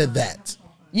I said that.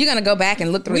 You're gonna go back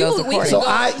and look through We those will- we recordings. So go-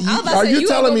 I was about to are say, you you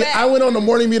telling go me back. I went on the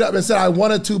morning meetup and said I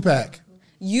want a 2-pack?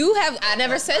 You have. I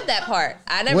never said that part.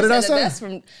 I never What did said I that say? that's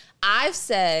from. I've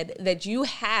said that you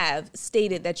have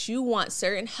stated that you want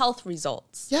certain health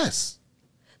results. Yes.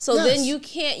 So Yes. then you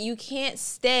can't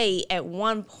stay at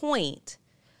one point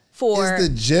for Is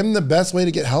the gym the best way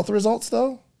to get health results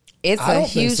though? It's I a don't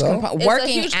think huge so. component. It's a Working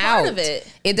huge out. part of it.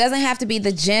 It doesn't have to be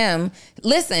the gym.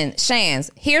 Listen,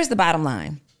 Shans, here's the bottom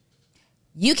line.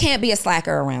 You can't be a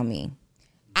slacker around me.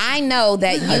 I know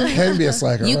that I you can be a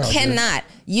slacker. you around here. cannot.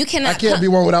 You cannot. I can't be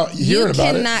one without hearing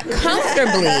about it.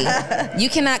 You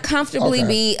cannot comfortably Okay.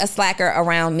 be a slacker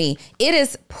around me. It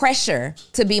is pressure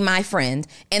to be my friend.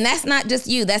 And that's not just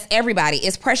you, that's everybody.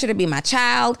 It's pressure to be my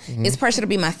child. Mm-hmm. It's pressure to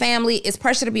be my family. It's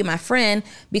pressure to be my friend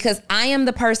because I am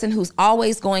the person who's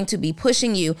always going to be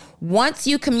pushing you. Once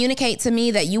you communicate to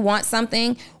me that you want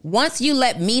something, once you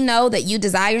let me know that you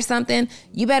desire something,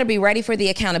 you better be ready for the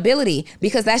accountability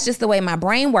because that's just the way my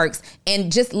brain works.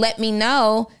 And just let me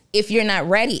know if you're not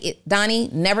ready.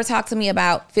 Donni, never talk to me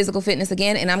about physical fitness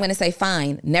again. And I'm going to say,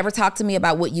 fine, never talk to me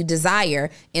about what you desire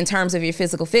in terms of your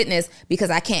physical fitness because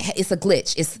I can't, it's a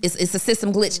glitch. It's a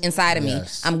system glitch inside of me.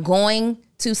 Yes. I'm going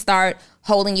to start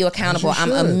holding you accountable. As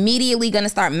you I'm should. immediately going to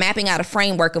start mapping out a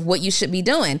framework of what you should be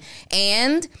doing.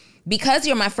 And because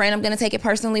you're my friend, I'm going to take it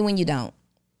personally when you don't.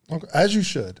 Okay. As you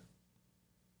should.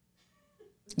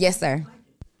 Yes, sir.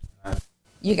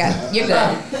 You got it. You're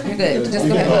good. You're good. Just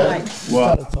go ahead.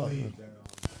 Well,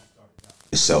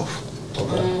 itself.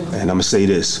 And I'm gonna say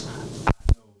this.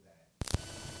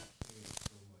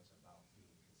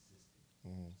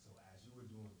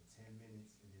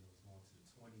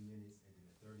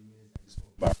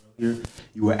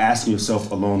 You were asking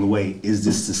yourself along the way, is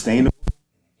this sustainable?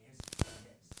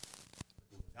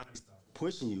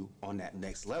 Pushing you on that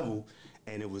next level,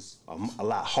 and it was a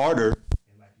lot harder.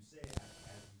 And like you said, as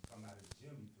you come out of the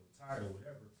gym, you feel tired or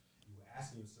whatever. You were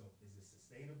asking yourself, is this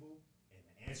sustainable? And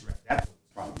the answer at that point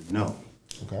was probably no.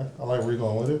 Okay. I like where you're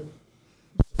going with it.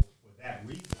 So for that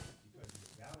reason, because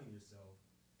you're doubting yourself,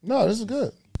 No, this is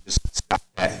good. just stop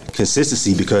at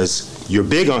consistency because you're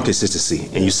big on consistency,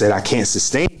 and you said I can't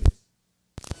sustain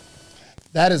this.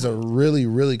 That is a really,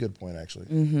 really good point, actually.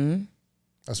 Mm-hmm.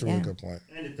 That's a really good point.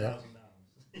 Yeah.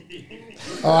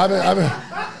 Oh,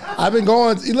 I've been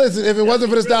going. Listen, if it wasn't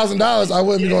for this $1,000, I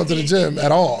wouldn't be going to the gym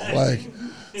at all. Like,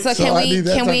 So So I need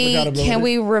that type of can accountability.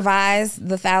 we revise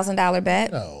the $1,000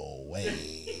 bet? no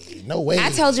way, no way. I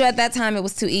told you at that time it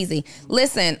was too easy.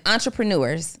 Listen,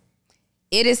 entrepreneurs,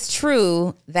 it is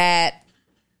true that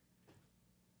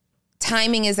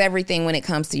timing is everything when it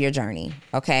comes to your journey,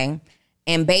 okay?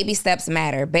 And baby steps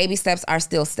matter. Baby steps are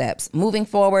still steps. Moving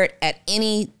forward at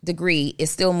any degree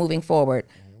is still moving forward.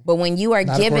 But when you are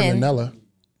Not according to given, Nella.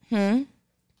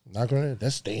 Not going to.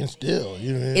 That's staying still.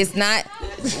 You know. it's not,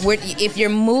 if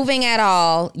you're moving at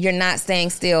all, you're not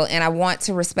staying still. And I want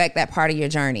to respect that part of your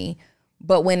journey.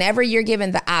 But whenever you're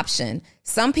given the option,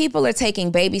 some people are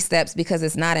taking baby steps because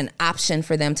it's not an option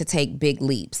for them to take big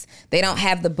leaps. They don't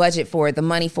have the budget for it, the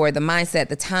money for it, the mindset,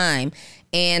 the time.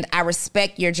 And I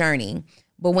respect your journey.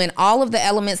 But when all of the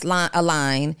elements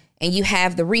align and you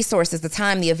have the resources, the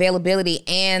time, the availability,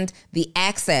 and the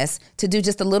access to do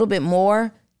just a little bit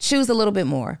more, choose a little bit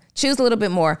more. Choose a little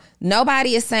bit more.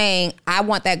 Nobody is saying, I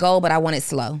want that goal, but I want it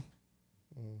slow.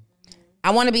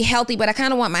 I want to be healthy, but I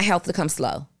kind of want my health to come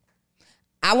slow.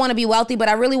 I want to be wealthy, but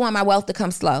I really want my wealth to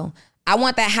come slow. I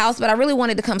want that house, but I really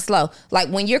want it to come slow. Like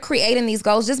when you're creating these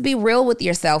goals, just be real with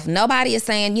yourself. Nobody is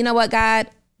saying, you know what, God,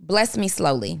 bless me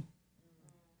slowly.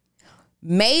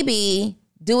 Maybe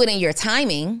do it in your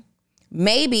timing.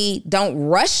 Maybe don't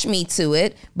rush me to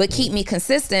it, but keep me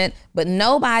consistent. But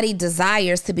nobody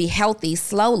desires to be healthy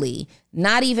slowly,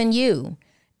 not even you.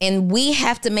 And we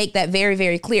have to make that very,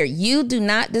 very clear. You do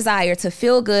not desire to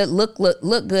feel good, look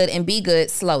good, and be good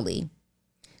slowly.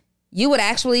 You would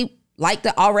actually like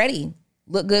to already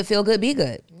look good, feel good, be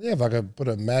good. Yeah, if I could put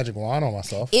a magic wand on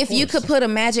myself. If you could put a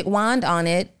magic wand on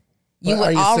it, you But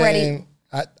would are already. saying,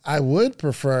 I would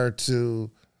prefer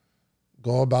to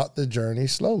go about the journey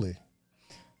slowly.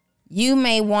 You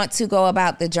may want to go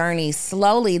about the journey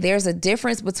slowly. There's a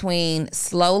difference between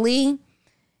slowly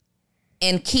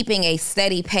and keeping a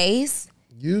steady pace.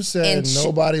 You said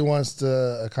nobody wants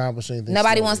to accomplish anything.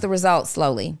 Nobody slowly. wants the results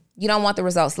slowly. You don't want the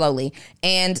results slowly.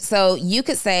 And so you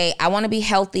could say, I want to be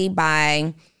healthy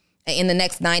by in the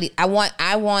next 90. I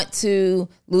want to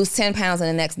lose 10 pounds in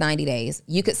the next 90 days.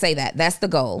 You could say that. That's the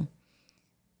goal.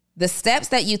 The steps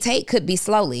that you take could be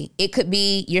slowly. It could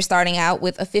be you're starting out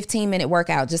with a 15-minute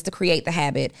workout just to create the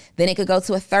habit. Then it could go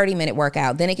to a 30-minute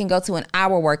workout. Then it can go to an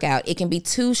hour workout. It can be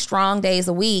 2 strong days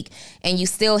a week and you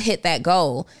still hit that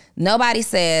goal. Nobody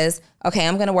says, okay,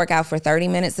 I'm going to work out for 30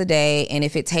 minutes a day. And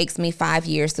if it takes me 5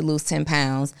 years to lose 10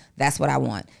 pounds, that's what I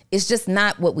want. It's just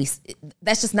not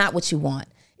that's just not what you want.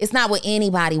 It's not what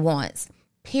anybody wants,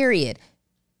 period.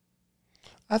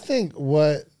 I think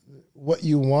what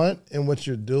you want and what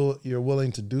you're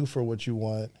willing to do for what you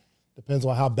want depends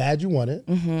on how bad you want it.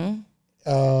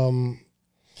 Mm-hmm.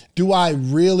 Do I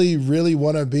really, really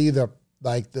want to be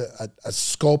a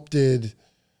sculpted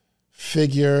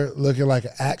figure looking like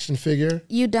an action figure?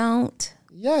 You don't.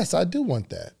 Yes, I do want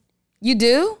that. You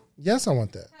do? Yes, I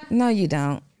want that. No, you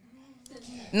don't.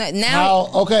 No,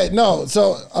 now.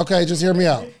 Just hear me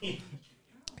out.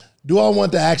 Do I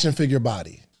want the action figure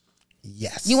body?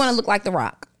 Yes. You want to look like The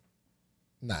Rock?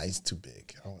 Nah, he's too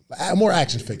big. More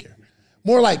action figure.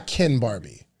 More like Ken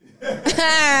Barbie. You know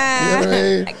what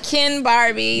I mean? Ken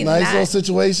Barbie. Nice little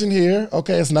situation here.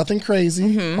 Okay, it's nothing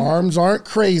crazy. Mm-hmm. Arms aren't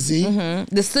crazy.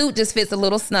 Mm-hmm. The suit just fits a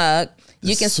little snug.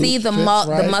 You can see the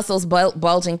right. muscles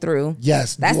bulging through.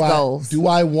 Yes. That's goals. Do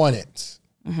I want it?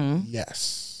 Mm-hmm.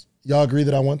 Yes. Y'all agree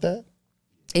that I want that?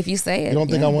 If you say it. You don't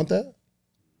think I want that?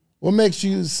 What makes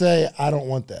you say I don't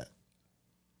want that?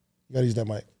 You gotta use that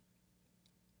mic.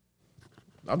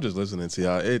 I'm just listening to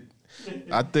y'all.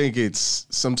 I think it's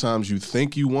sometimes you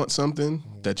think you want something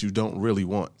that you don't really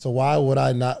want. So why would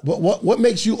I not? What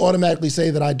makes you automatically say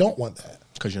that I don't want that?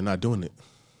 Because you're not doing it.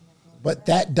 But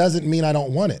that doesn't mean I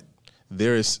don't want it.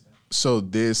 There's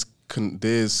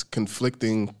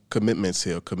conflicting commitments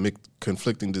here,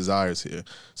 conflicting desires here.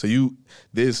 So you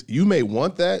may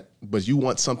want that, but you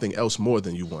want something else more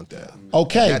than you want that.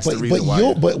 Okay, that's the reason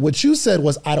why. But what you said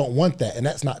was I don't want that, and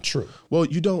that's not true. Well,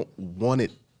 you don't want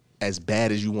it as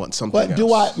bad as you want something But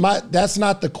else. that's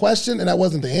not the question, and that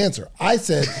wasn't the answer. I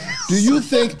said, do you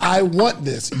think I want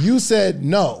this? You said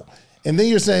no. And then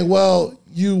you're saying, well,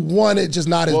 you want it, just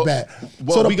not as bad.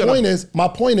 So my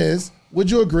point is,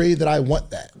 would you agree that I want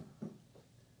that?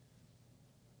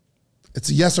 It's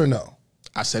a yes or no.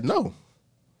 I said no.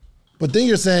 But then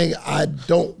you're saying I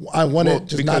want it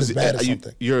just not as bad as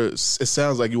something. It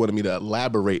sounds like you wanted me to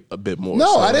elaborate a bit more.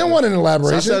 No, I didn't want an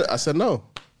elaboration. So I said no.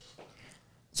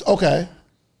 So, okay.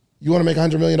 You want to make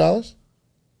 $100 million?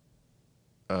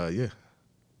 Yeah.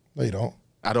 No, you don't.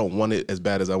 I don't want it as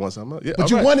bad as I want something else. Yeah, but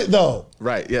you want it though.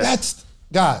 Right, yeah. That's,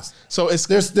 guys. So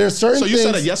there's certain So you things.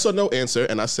 said a yes or no answer,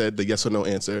 and I said the yes or no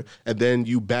answer, and then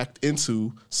you backed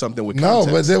into something with No,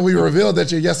 context. but then we revealed that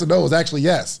your yes or no was actually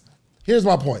yes. Here's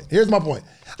my point.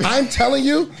 I'm telling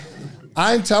you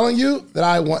that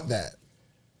I want that.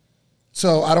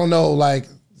 So I don't know, like,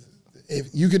 if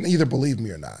you can either believe me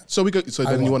or not. So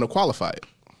then you want to qualify it.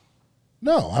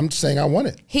 No, I'm just saying I want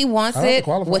it. He wants I don't have it. to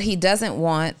qualify. What he doesn't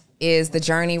want is the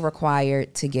journey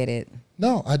required to get it.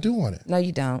 No, I do want it. No,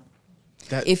 you don't.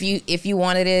 If you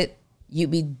wanted it,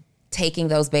 you'd be taking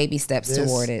those baby steps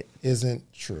toward it. Isn't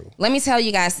true. Let me tell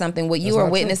you guys something. What you That's are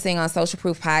not witnessing on Social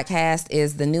Proof Podcast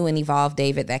is the new and evolved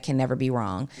David that can never be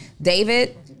wrong.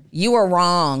 David, you are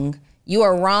wrong. You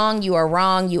are wrong. You are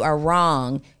wrong. You are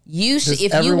wrong. Does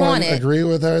if everyone you want it, agree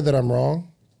with her that I'm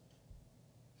wrong?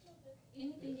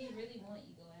 Anything you really want,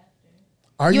 you go after.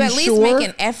 Are you you at least sure? make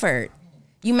an effort.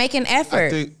 You make an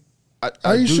effort.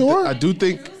 Are you sure? I do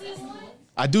think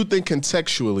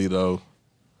contextually though,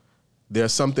 there are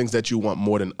some things that you want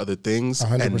more than other things,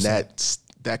 100%. and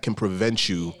that can prevent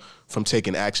you from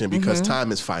taking action because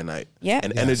time is finite,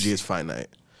 and energy is finite.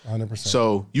 100%.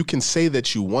 So you can say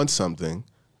that you want something,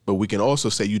 but we can also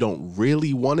say you don't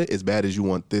really want it as bad as you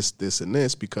want this, and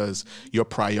this, because your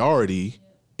priority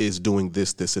is doing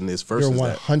this, and this versus You're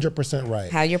that. 100% right.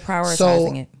 How you're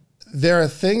prioritizing it. There are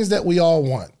things that we all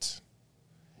want.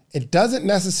 It doesn't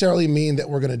necessarily mean that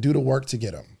we're going to do the work to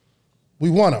get them. We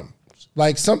want them.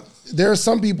 Like there are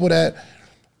some people that,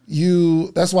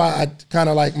 That's why I kind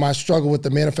of like my struggle with the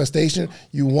manifestation.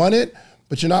 You want it,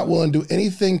 but you're not willing to do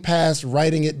anything past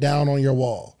writing it down on your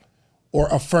wall or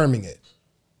affirming it.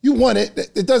 You want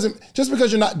it. It doesn't, just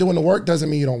because you're not doing the work doesn't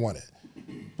mean you don't want it.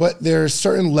 But there's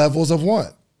certain levels of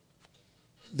want.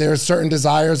 There's certain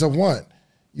desires of want.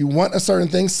 You want a certain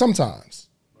thing sometimes.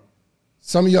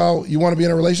 Some of y'all, you want to be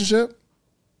in a relationship?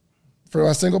 For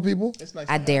our single people?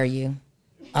 I dare you.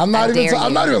 I'm not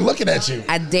even looking at you.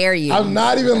 I dare you. I'm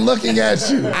not even looking at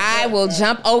you. I will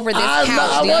jump over this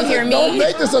couch. Do you hear me? Don't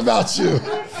make this about you.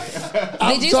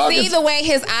 Did you see the way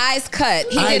his eyes cut?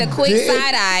 He did a quick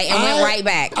side eye and went right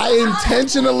back. I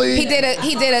intentionally.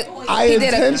 I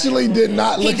intentionally did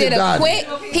not look at Donni. He did a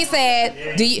quick. He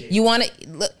said, "Do you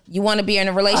want to be in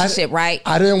a relationship, right?"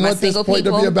 I didn't want this point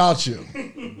to be about you.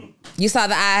 You saw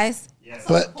the eyes,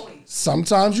 but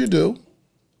sometimes you do,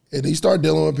 and you start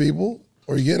dealing with people,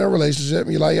 or you get in a relationship,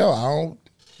 and you're like, "Yo,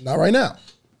 not right now.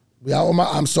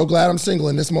 I'm so glad I'm single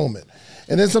in this moment."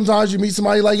 And then sometimes you meet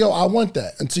somebody like, "Yo, I want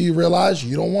that," until you realize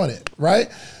you don't want it, right?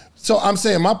 So I'm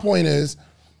saying my point is,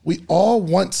 we all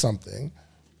want something,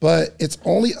 but it's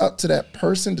only up to that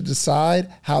person to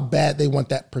decide how bad they want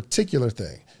that particular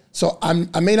thing. So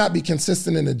I may not be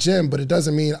consistent in the gym, but it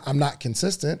doesn't mean I'm not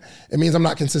consistent. It means I'm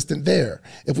not consistent there.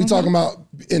 If we talking about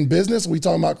in business, we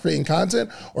talking about creating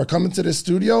content or coming to the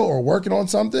studio or working on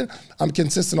something, I'm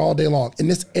consistent all day long. In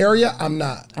this area, I'm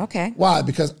not. Okay. Why?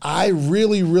 Because I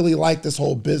really, really like this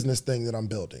whole business thing that I'm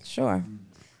building. Sure.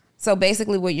 So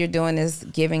basically what you're doing is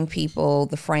giving people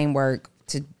the framework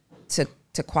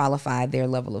to qualify their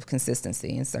level of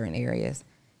consistency in certain areas.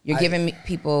 You're giving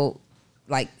people...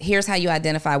 Like, here's how you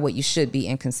identify what you should be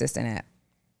inconsistent at.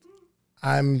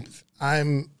 I'm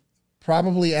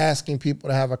probably asking people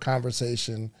to have a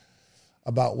conversation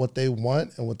about what they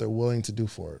want and what they're willing to do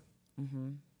for it. Mm-hmm.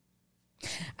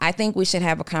 I think we should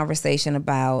have a conversation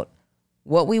about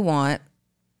what we want,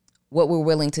 what we're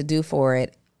willing to do for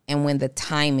it, and when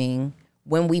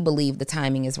we believe the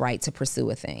timing is right to pursue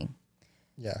a thing.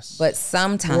 Yes. But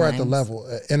sometimes... Or at the level,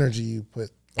 energy you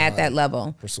put... At that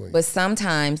level. Pursuing. But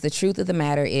sometimes the truth of the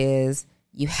matter is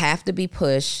you have to be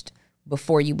pushed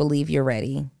before you believe you're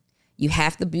ready. You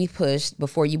have to be pushed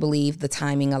before you believe the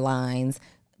timing aligns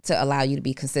to allow you to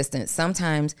be consistent.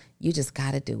 Sometimes you just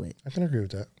got to do it. I can agree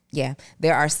with that. Yeah.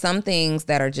 There are some things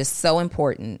that are just so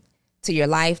important to your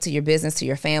life, to your business, to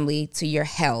your family, to your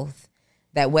health,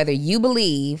 that whether you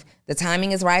believe the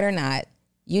timing is right or not,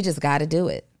 you just got to do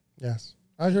it. Yes,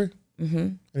 I agree. Mm-hmm.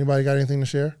 Anybody got anything to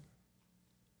share?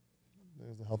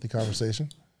 Healthy conversation.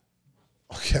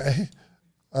 Okay.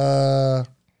 Are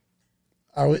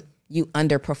we? You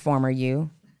underperformer, you.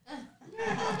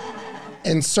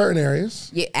 In certain areas.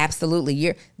 Yeah,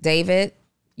 absolutely. David,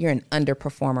 you're an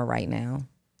underperformer right now.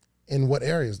 In what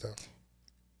areas, though?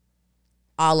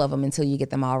 All of them until you get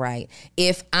them all right.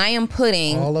 If I am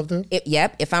putting... All of them?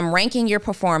 If I'm ranking your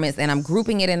performance and I'm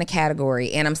grouping it in a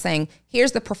category and I'm saying,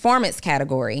 here's the performance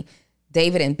category,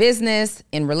 David in business,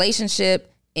 in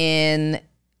relationship, in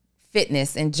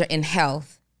fitness, and in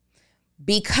health.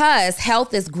 Because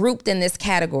health is grouped in this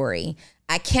category,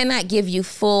 I cannot give you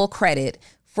full credit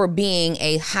for being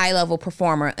a high-level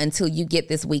performer until you get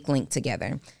this weak link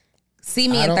together. See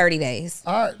me in 30 days.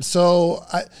 All right. So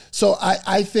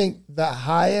I think the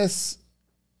highest,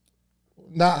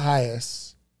 not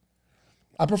highest,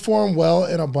 I perform well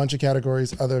in a bunch of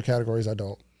categories. Other categories I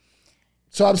don't.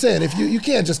 So I'm saying, if you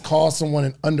can't just call someone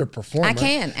an underperformer. I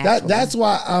can, actually. That's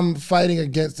why I'm fighting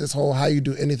against this whole how you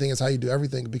do anything is how you do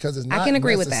everything, because it's not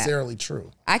necessarily true.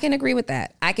 I can agree with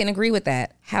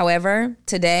that. However,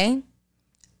 today,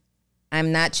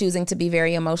 I'm not choosing to be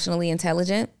very emotionally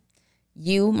intelligent.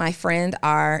 You, my friend,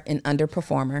 are an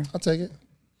underperformer. I'll take it.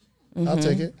 Mm-hmm. I'll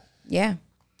take it. Yeah.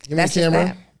 Give me the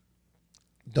camera.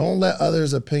 Don't let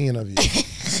others' opinion of you.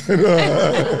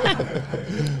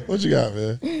 What you got,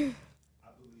 man?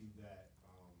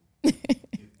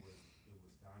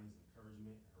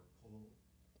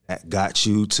 That got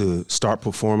you to start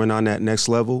performing on that next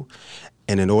level.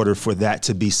 And in order for that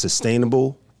to be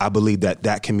sustainable, I believe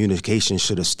that communication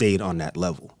should have stayed on that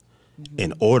level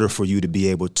in order for you to be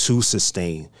able to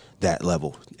sustain that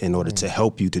level, in order to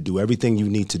help you to do everything you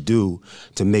need to do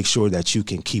to make sure that you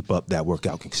can keep up that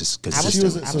workout consistently.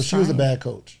 So she was a bad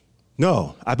coach.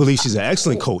 No, I believe she's an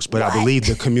excellent coach, but I believe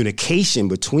the communication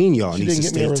between y'all needs to stay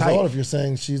tight. She didn't get me a result if you're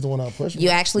saying she's the one that pushed me. You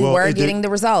actually were getting the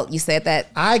result. You said that.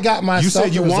 I got myself. You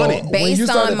said you wanted. Based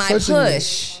on my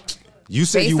push. You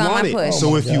said you wanted.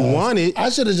 So if you wanted. I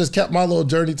should have just kept my little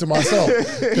journey to myself,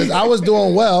 because I was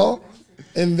doing well.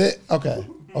 And then, okay.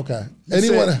 Okay.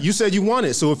 You said you want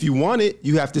it. So if you want it,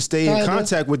 you have to stay in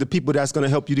contact with the people that's going to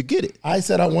help you to get it. I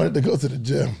said I wanted to go to the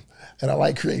gym, and I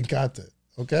like creating content.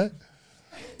 Okay.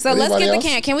 So let's Anybody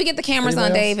get else? Can we get the cameras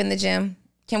Anybody on else? Dave in the gym?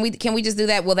 Can we just do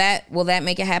that? Will that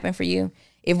make it happen for you?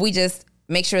 If we just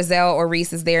make sure Zell or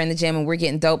Reese is there in the gym and we're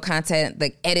getting dope content,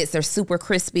 the edits are super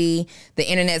crispy, the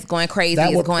internet's going crazy, That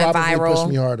it's would going probably viral. push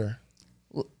me harder.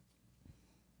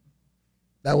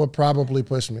 That would probably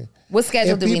push me. What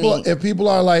schedule do we need? If people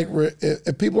are like,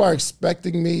 if people are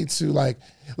expecting me to like,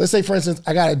 let's say for instance,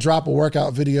 I got to drop a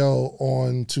workout video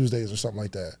on Tuesdays or something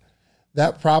like that.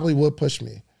 That probably would push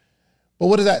me. But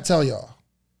what does that tell y'all?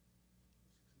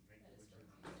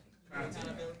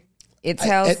 It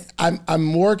tells. I'm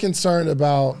more concerned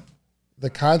about the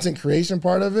content creation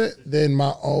part of it than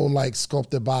my own like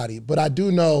sculpted body. But I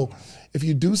do know if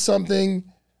you do something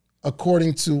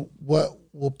according to what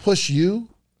will push you,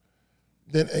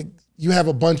 then you have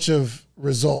a bunch of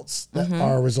results that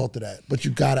are a result of that. But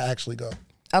you got to actually go.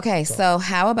 Okay, so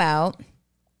how about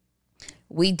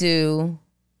we do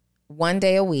 1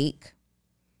 day a week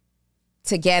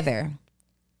together,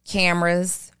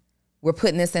 cameras. We're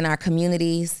putting this in our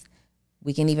communities.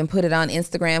 We can even put it on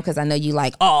Instagram because I know you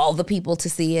like all the people to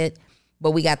see it.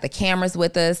 But we got the cameras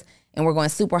with us and we're going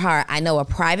super hard. I know a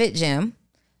private gym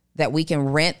that we can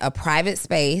rent a private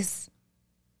space,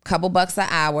 couple bucks an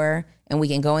hour, and we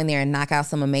can go in there and knock out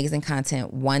some amazing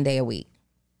content 1 day a week.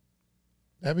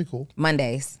 That'd be cool.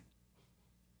 Mondays.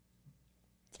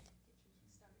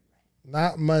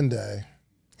 Not Monday.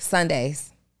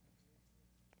 Sundays.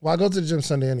 Well, I go to the gym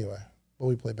Sunday anyway, but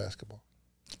we play basketball.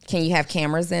 Can you have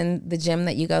cameras in the gym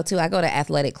that you go to? I go to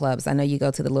athletic clubs. I know you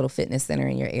go to the little fitness center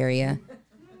in your area.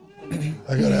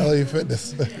 I go to LA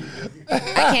Fitness.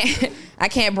 I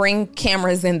can't bring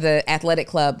cameras in the athletic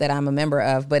club that I'm a member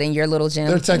of, but in your little gym.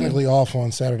 They're technically off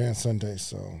on Saturday and Sunday,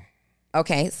 so.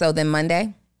 Okay, so then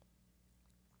Monday?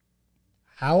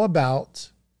 How about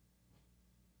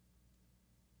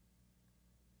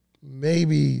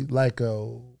maybe like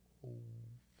a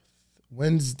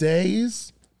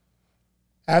Wednesdays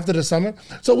after the summer?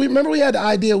 So we had the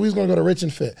idea we was going to go to Rich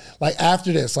and Fit, like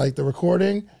after this, like the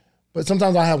recording. But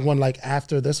sometimes I have one like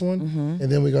after this one,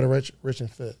 and then we go to Rich and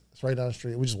Fit. It's right down the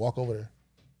street. We just walk over there.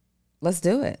 Let's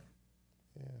do it.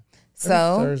 Yeah.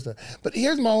 So Every Thursday. But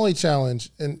here's my only challenge,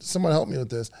 and someone help me with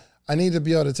this. I need to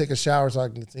be able to take a shower so I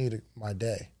can continue my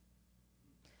day.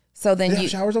 So then They have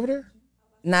showers over there?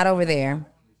 Not over there.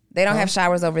 They don't have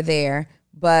showers over there,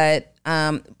 but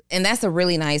and that's a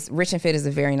really nice. Rich and Fit is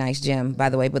a very nice gym, by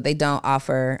the way, but they don't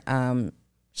offer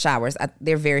showers.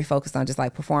 They're very focused on just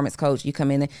like performance coach. You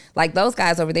come in, like those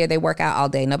guys over there, they work out all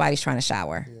day. Nobody's trying to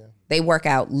shower. Yeah. They work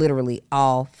out literally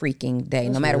all freaking day,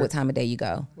 no matter what time of day you go.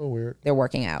 A little weird. They're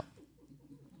working out.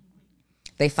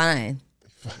 They fine.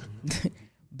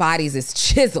 Bodies is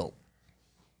chiseled.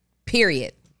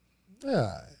 Period.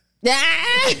 Yeah.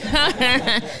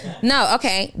 No,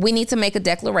 okay. We need to make a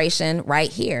declaration right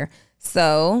here.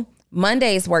 So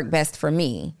Mondays work best for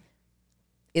me.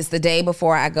 It's the day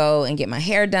before I go and get my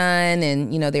hair done,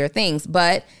 and there are things.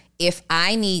 But if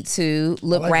I need to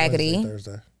look raggedy,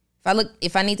 Thursday.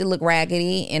 if I need to look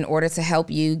raggedy in order to help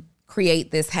you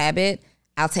create this habit,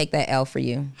 I'll take that L for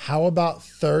you. How about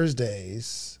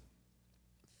Thursday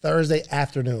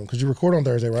afternoon? Because you record on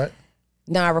Thursday, right?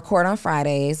 No, I record on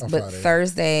Fridays, but Friday.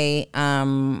 Thursday,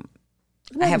 I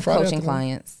have Friday coaching afternoon?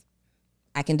 clients.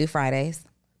 I can do Fridays.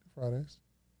 Fridays.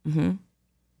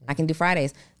 I can do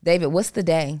Fridays. David, what's the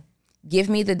day? Give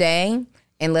me the day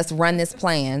and let's run this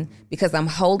plan because I'm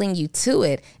holding you to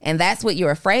it. And that's what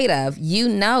you're afraid of. You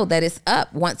know that it's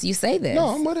up once you say this. No,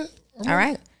 I'm with it. All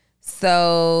right.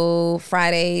 So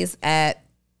Fridays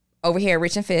over here at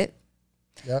Rich and Fit.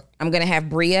 Yep. I'm going to have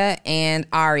Bria and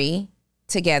Ari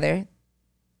together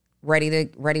ready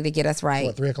to get us right.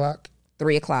 What, 3:00?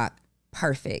 3:00.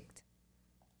 Perfect.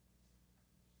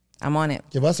 I'm on it.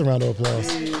 Give us a round of applause.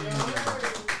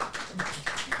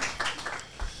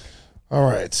 All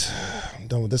right. I'm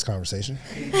done with this conversation.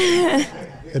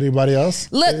 Anybody else?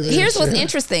 Look, Anything here's to what's share?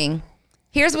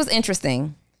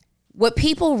 interesting. What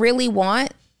people really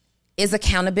want is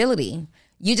accountability.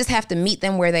 You just have to meet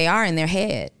them where they are in their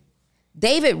head.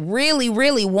 David really,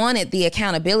 really wanted the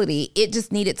accountability. It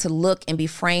just needed to look and be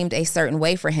framed a certain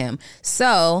way for him.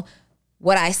 So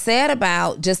what I said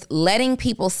about just letting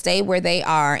people stay where they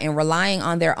are and relying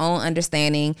on their own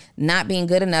understanding, not being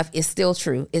good enough is still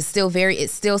true. It still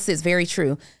sits very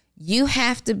true. You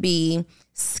have to be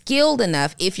skilled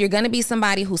enough. If you're going to be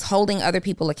somebody who's holding other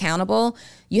people accountable,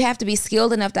 you have to be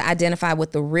skilled enough to identify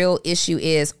what the real issue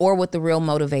is or what the real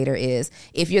motivator is.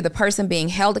 If you're the person being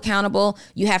held accountable,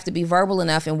 you have to be verbal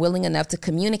enough and willing enough to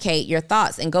communicate your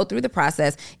thoughts and go through the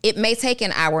process. It may take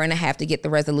an hour and a half to get the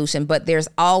resolution, but there's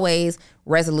always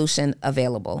resolution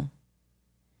available.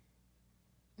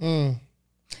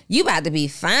 You about to be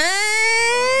fine.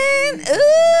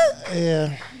 Ooh.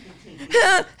 Yeah.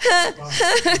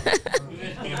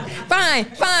 Fine.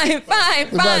 We're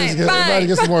about to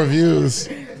get some more views.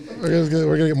 We're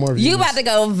gonna get more views. You about to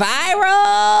go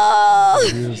viral.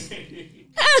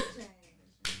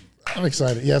 I'm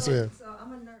excited. Yes, ma'am.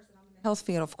 Health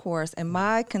field, of course, and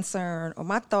my concern or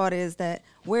my thought is that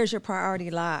where's your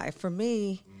priority lie? For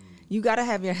me, you got to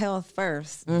have your health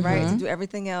first, right? To do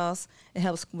everything else, it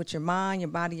helps with your mind, your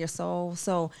body, your soul.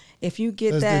 So if you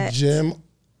get Does that, the gym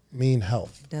mean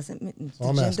health? doesn't the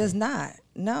I'm gym asking. does not.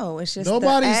 No, it's just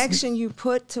Nobody's- the action you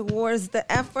put towards the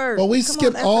effort. Well, we Come on,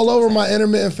 skipped effort all over towards my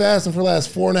intermittent fasting for the last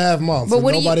 4.5 months, But and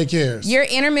what do nobody cares. Your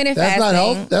intermittent That's fasting. not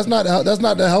health. That's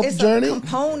not the health It's journey. a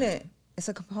component. It's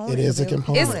a component. It is a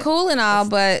component. It's cool and all,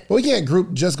 but But we can't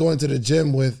group just going to the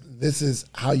gym with this is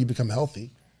how you become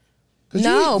healthy. 'Cause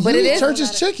No, you but it eat is-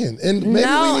 church's chicken, and maybe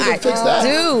no, we need to I fix that.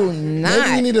 do not.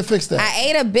 Maybe we need to fix that. I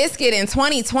ate a biscuit in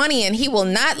 2020 and he will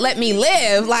not let me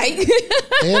live. Like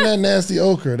And that nasty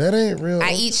okra, that ain't real.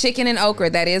 I eat chicken and okra.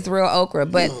 That is real okra,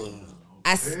 but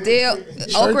I still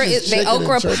okra is is the chicken and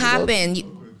okra church is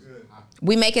popping.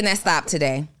 We making that stop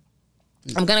today.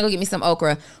 I'm gonna go get me some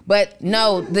okra, but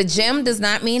no, the gym does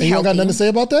not mean And you healthy. don't got nothing to say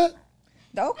about that?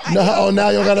 No, No, now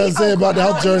you don't got nothing to say about the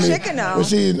health journey. Chicken now.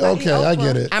 But okay, I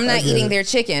get it. I'm I not get eating it. their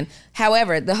chicken.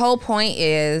 However, the whole point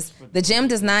is the gym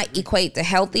does not equate to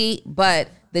healthy, but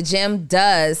the gym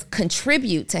does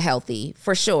contribute to healthy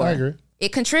for sure. I agree.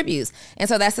 It contributes. And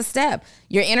so that's a step.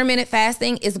 Your intermittent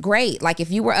fasting is great. Like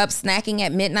if you were up snacking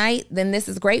at midnight, then this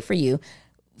is great for you.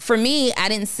 For me, I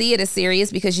didn't see it as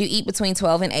serious because you eat between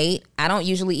 12 and 8. I don't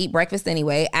usually eat breakfast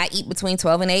anyway. I eat between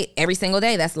 12 and 8 every single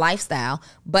day. That's lifestyle.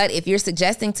 But if you're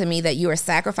suggesting to me that you are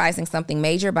sacrificing something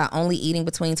major by only eating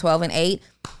between 12 and 8,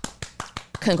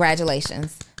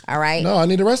 congratulations. All right? No, I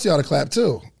need the rest of y'all to clap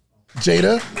too.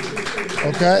 Jada.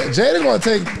 Okay. Jada gonna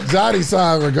take Johnny's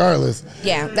side regardless.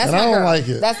 Yeah, that's and my I don't girl. like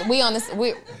it. That's we on this.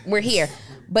 We're here.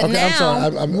 But Okay, now, I'm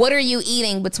sorry. I'm- what are you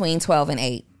eating between 12 and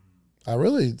 8? I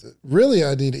really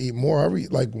I need to eat more. I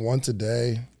eat like once a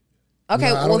day. Okay,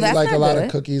 I well don't eat that's like not a lot good.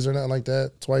 of cookies or nothing like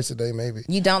that. Twice a day maybe.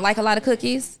 You don't like a lot of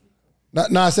cookies?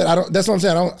 No, I said I don't. That's what I'm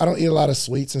saying. I don't eat a lot of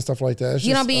sweets and stuff like that. It's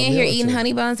You just don't be a in here meal or eating two.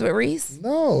 honey buns with Reese?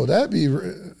 No, that'd be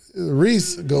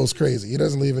Reese goes crazy. He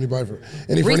doesn't leave anybody for Reese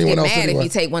anyone get else. mad anyway. if you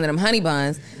take one of them honey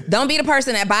buns. Don't be the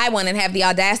person that buy one and have the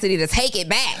audacity to take it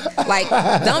back. Like,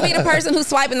 don't be the person who's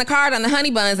swiping the card on the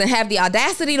honey buns and have the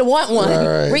audacity to want one.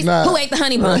 Right, Reese, nah. who ate the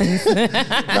honey buns?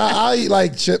 I eat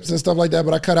like chips and stuff like that,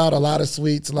 but I cut out a lot of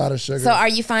sweets, a lot of sugar. So are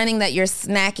you finding that you're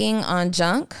snacking on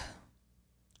junk?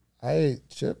 I ate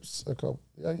chips a couple.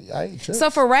 I ate chips. So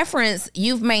for reference,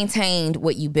 you've maintained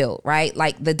what you built, right?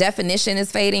 Like the definition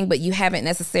is fading, but you haven't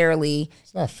necessarily.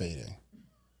 It's not fading.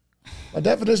 My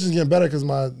definition is getting better because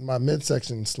my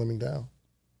midsection is slimming down.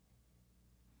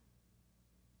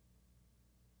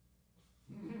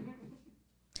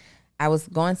 I was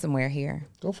going somewhere here.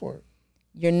 Go for it.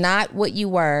 You're not what you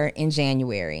were in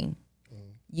January.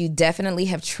 You definitely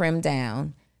have trimmed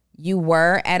down. You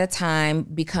were at a time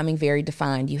becoming very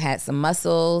defined. You had some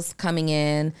muscles coming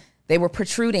in. They were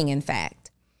protruding, in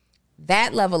fact.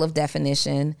 That level of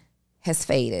definition has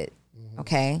faded,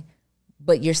 okay?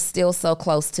 But you're still so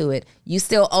close to it. You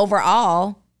still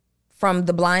overall, from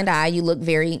the blind eye, you look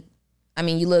very,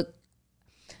 you look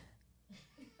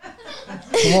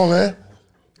Come on, man.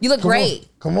 you look great.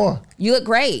 Come on. You look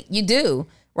great. You do,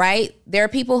 right? There are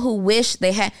people who wish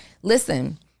they had.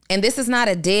 Listen, and this is not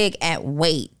a dig at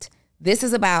weight. This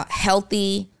is about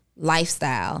healthy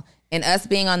lifestyle and us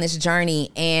being on this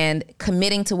journey and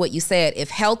committing to what you said. If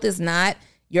health is not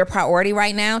your priority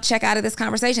right now, check out of this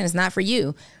conversation. It's not for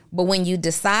you. But when you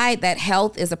decide that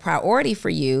health is a priority for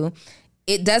you,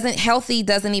 healthy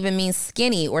doesn't even mean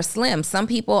skinny or slim. Some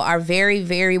people are very,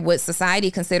 very what society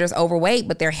considers overweight,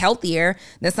 but they're healthier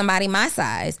than somebody my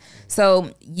size.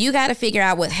 So you got to figure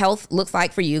out what health looks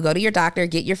like for you. Go to your doctor,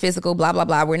 get your physical, blah, blah,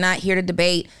 blah. We're not here to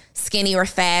debate skinny or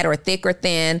fat or thick or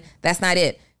thin. That's not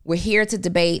it. We're here to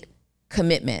debate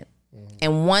commitment.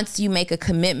 And once you make a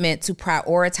commitment to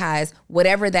prioritize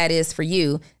whatever that is for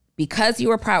you, because you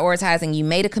are prioritizing, you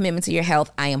made a commitment to your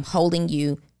health, I am holding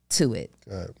you to it.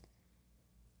 Good.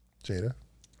 Jada.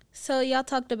 So y'all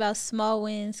talked about small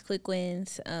wins, quick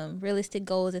wins, realistic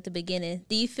goals at the beginning.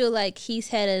 Do you feel like he's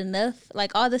had enough?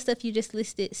 Like all the stuff you just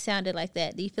listed sounded like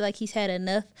that. Do you feel like he's had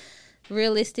enough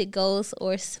realistic goals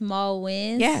or small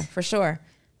wins? Yeah, for sure.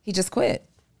 He just quit.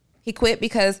 He quit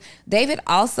because David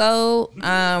also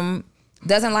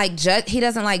doesn't like he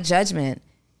doesn't like judgment.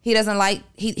 He doesn't like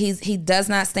he does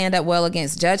not stand up well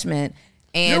against judgment.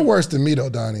 And You're worse than me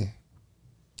though, Donnie.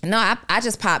 no, I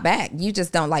just pop back. You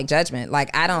just don't like judgment.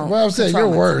 Like I don't. Well, I'm saying you're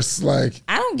worse. Like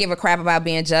I don't give a crap about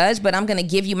being judged, but I'm gonna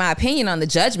give you my opinion on the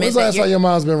judgment. when's the last time your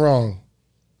mom's been wrong?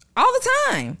 All the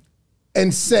time.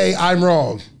 And say I'm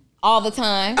wrong. All the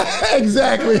time.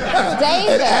 Exactly. David.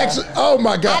 And actually, oh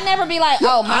my God. I never be like,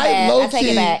 oh my bad. I take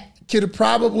it back. Could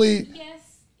probably.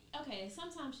 Yes. Okay.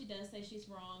 Sometimes she does say she's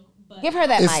wrong, but Give her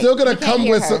that. It's mic. still gonna You can't come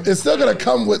hear with her. some. It's still gonna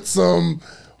come with some.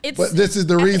 But this is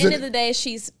the at reason. the end of the day,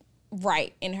 she's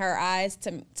right in her eyes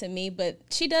to me, but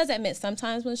she does admit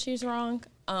sometimes when she's wrong.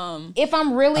 If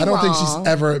I'm really I don't wrong, think she's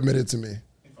ever admitted to me.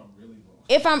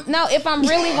 If I'm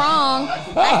really wrong,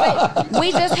 I say,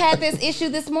 we just had this issue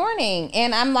this morning,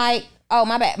 and I'm like, oh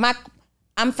my bad.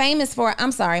 I'm famous for.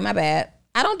 I'm sorry, my bad.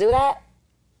 I don't do that.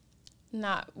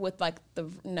 Not with like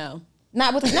no.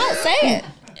 Not with no. Say it.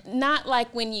 Not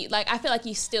like when you like. I feel like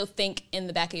you still think in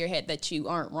the back of your head that you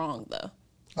aren't wrong though.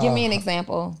 Give me an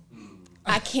example.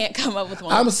 I can't come up with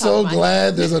one. I'm so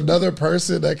glad there's another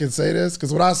person that can say this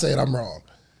because when I say it, I'm wrong.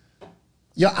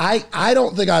 Yeah, I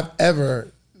don't think I've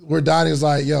ever where Donnie was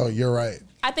like, "Yo, you're right."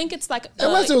 I think it's like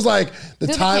Unless it was like the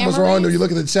time was wrong, or you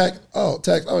look at the check. Oh,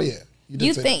 text. Oh yeah,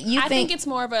 You think I think it's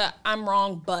more of a I'm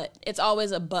wrong, but it's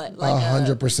always a but. Like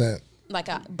 100%. Like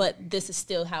a but. This is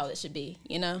still how it should be.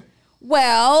 You know.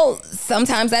 Well,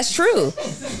 sometimes that's true.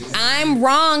 I'm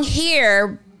wrong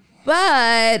here,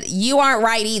 but you aren't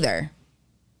right either.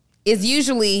 Is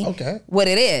usually what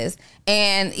it is.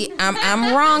 And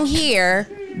I'm wrong here,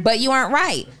 but you aren't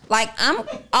right. Like I'm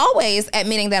always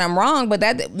admitting that I'm wrong, but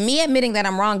that me admitting that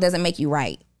I'm wrong doesn't make you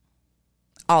right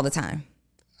all the time.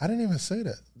 I didn't even say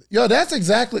that. Yo, that's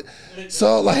exactly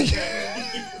so like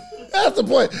that's the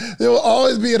point. There will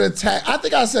always be an attack. I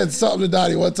think I said something to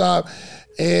Donnie one time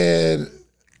and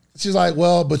she's like,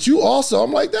 well, but you also.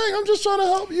 I'm like, dang, I'm just trying to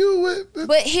help you with.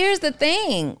 But here's the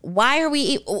thing. Why are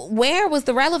we? Where was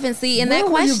the relevancy in that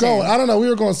Where question? were you going? I don't know. We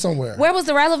were going somewhere. Where was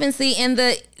the relevancy in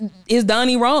the? Is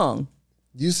Donnie wrong?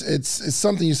 It's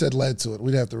something you said led to it.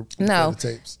 We'd have to No. the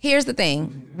tapes. Here's the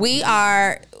thing. We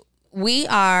are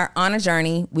on a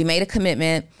journey. We made a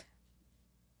commitment.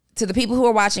 To the people who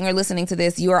are watching or listening to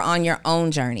this, you are on your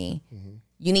own journey. Mm-hmm.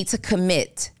 You need to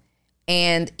commit.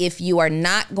 And if you are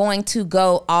not going to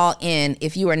go all in,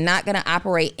 if you are not going to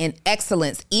operate in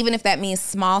excellence, even if that means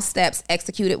small steps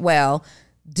executed well,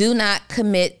 do not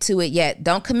commit to it yet.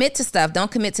 Don't commit to stuff.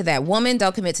 Don't commit to that woman.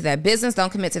 Don't commit to that business.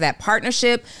 Don't commit to that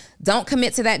partnership. Don't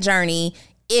commit to that journey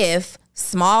if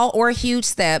small or huge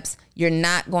steps, you're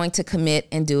not going to commit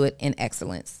and do it in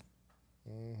excellence.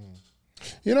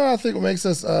 You know, I think what makes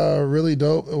us really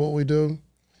dope at what we do,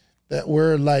 that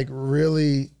we're like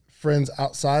really friends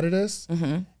outside of this,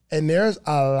 and there's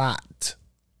a lot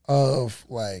of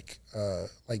like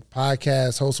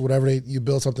podcast hosts, whatever you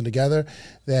build something together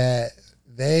that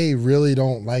they really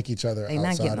don't like each other. They're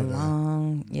not getting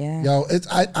along. Yeah. Yo,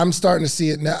 I'm starting to see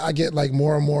it now. I get like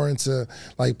more and more into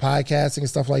like podcasting and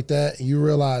stuff like that, and you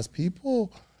realize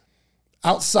people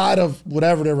outside of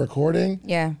whatever they're recording,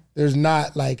 there's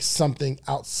not like something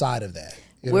outside of that.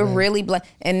 You know We're what I mean? really blessed.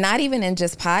 And not even in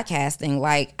just podcasting.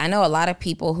 Like, I know a lot of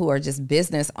people who are just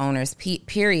business owners,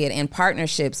 period, in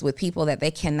partnerships with people that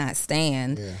they cannot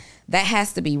stand. Yeah. That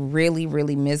has to be really,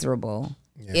 really miserable.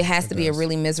 Yeah, it has to be a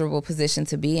really miserable position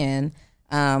to be in.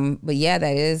 But yeah,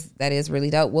 that is really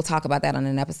dope. We'll talk about that on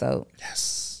an episode.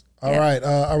 Yes. All right.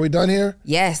 Are we done here?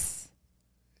 Yes.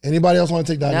 Anybody else want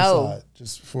to take Donnie's side?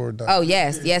 Just before done. Oh,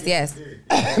 yes.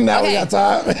 Now we got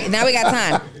time. Now we got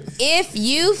time. If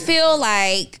you feel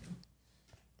like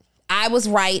I was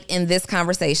right in this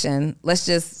conversation, let's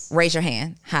just raise your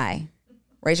hand. High.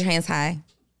 Raise your hands high.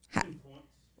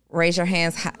 Raise your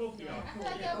hands high.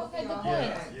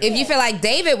 If you feel like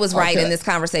David was right in this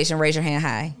conversation, raise your hand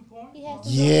high.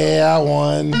 Yeah, I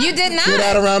won. You did not. Give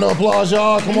that a round of applause,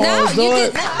 y'all. Come on, let's do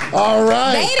it. All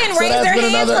right. They didn't raise their that's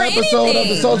been hands another for episode anything. of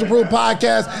the Social Proof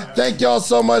Podcast. Thank y'all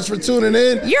so much for tuning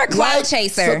in. You're a clout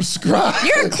chaser. Subscribe.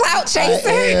 You're a clout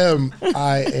chaser.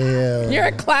 I am. You're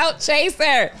a clout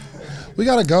chaser. We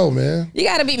gotta go, man. You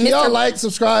gotta be Can Mr. y'all like,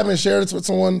 subscribe, and share this with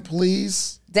someone,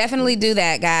 please? Definitely do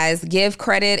that, guys. Give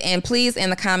credit, and please, in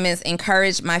the comments,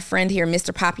 encourage my friend here,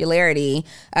 Mr. Popularity,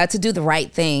 to do the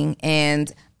right thing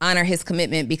and honor his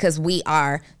commitment, because we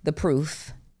are the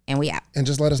proof. And we out. And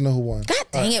just let us know who won. God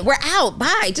dang it. We're out.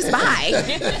 Bye. Just bye.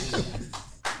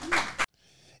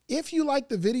 If you like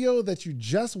the video that you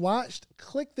just watched,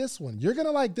 click this one. You're going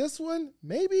to like this one,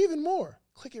 maybe even more.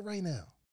 Click it right now.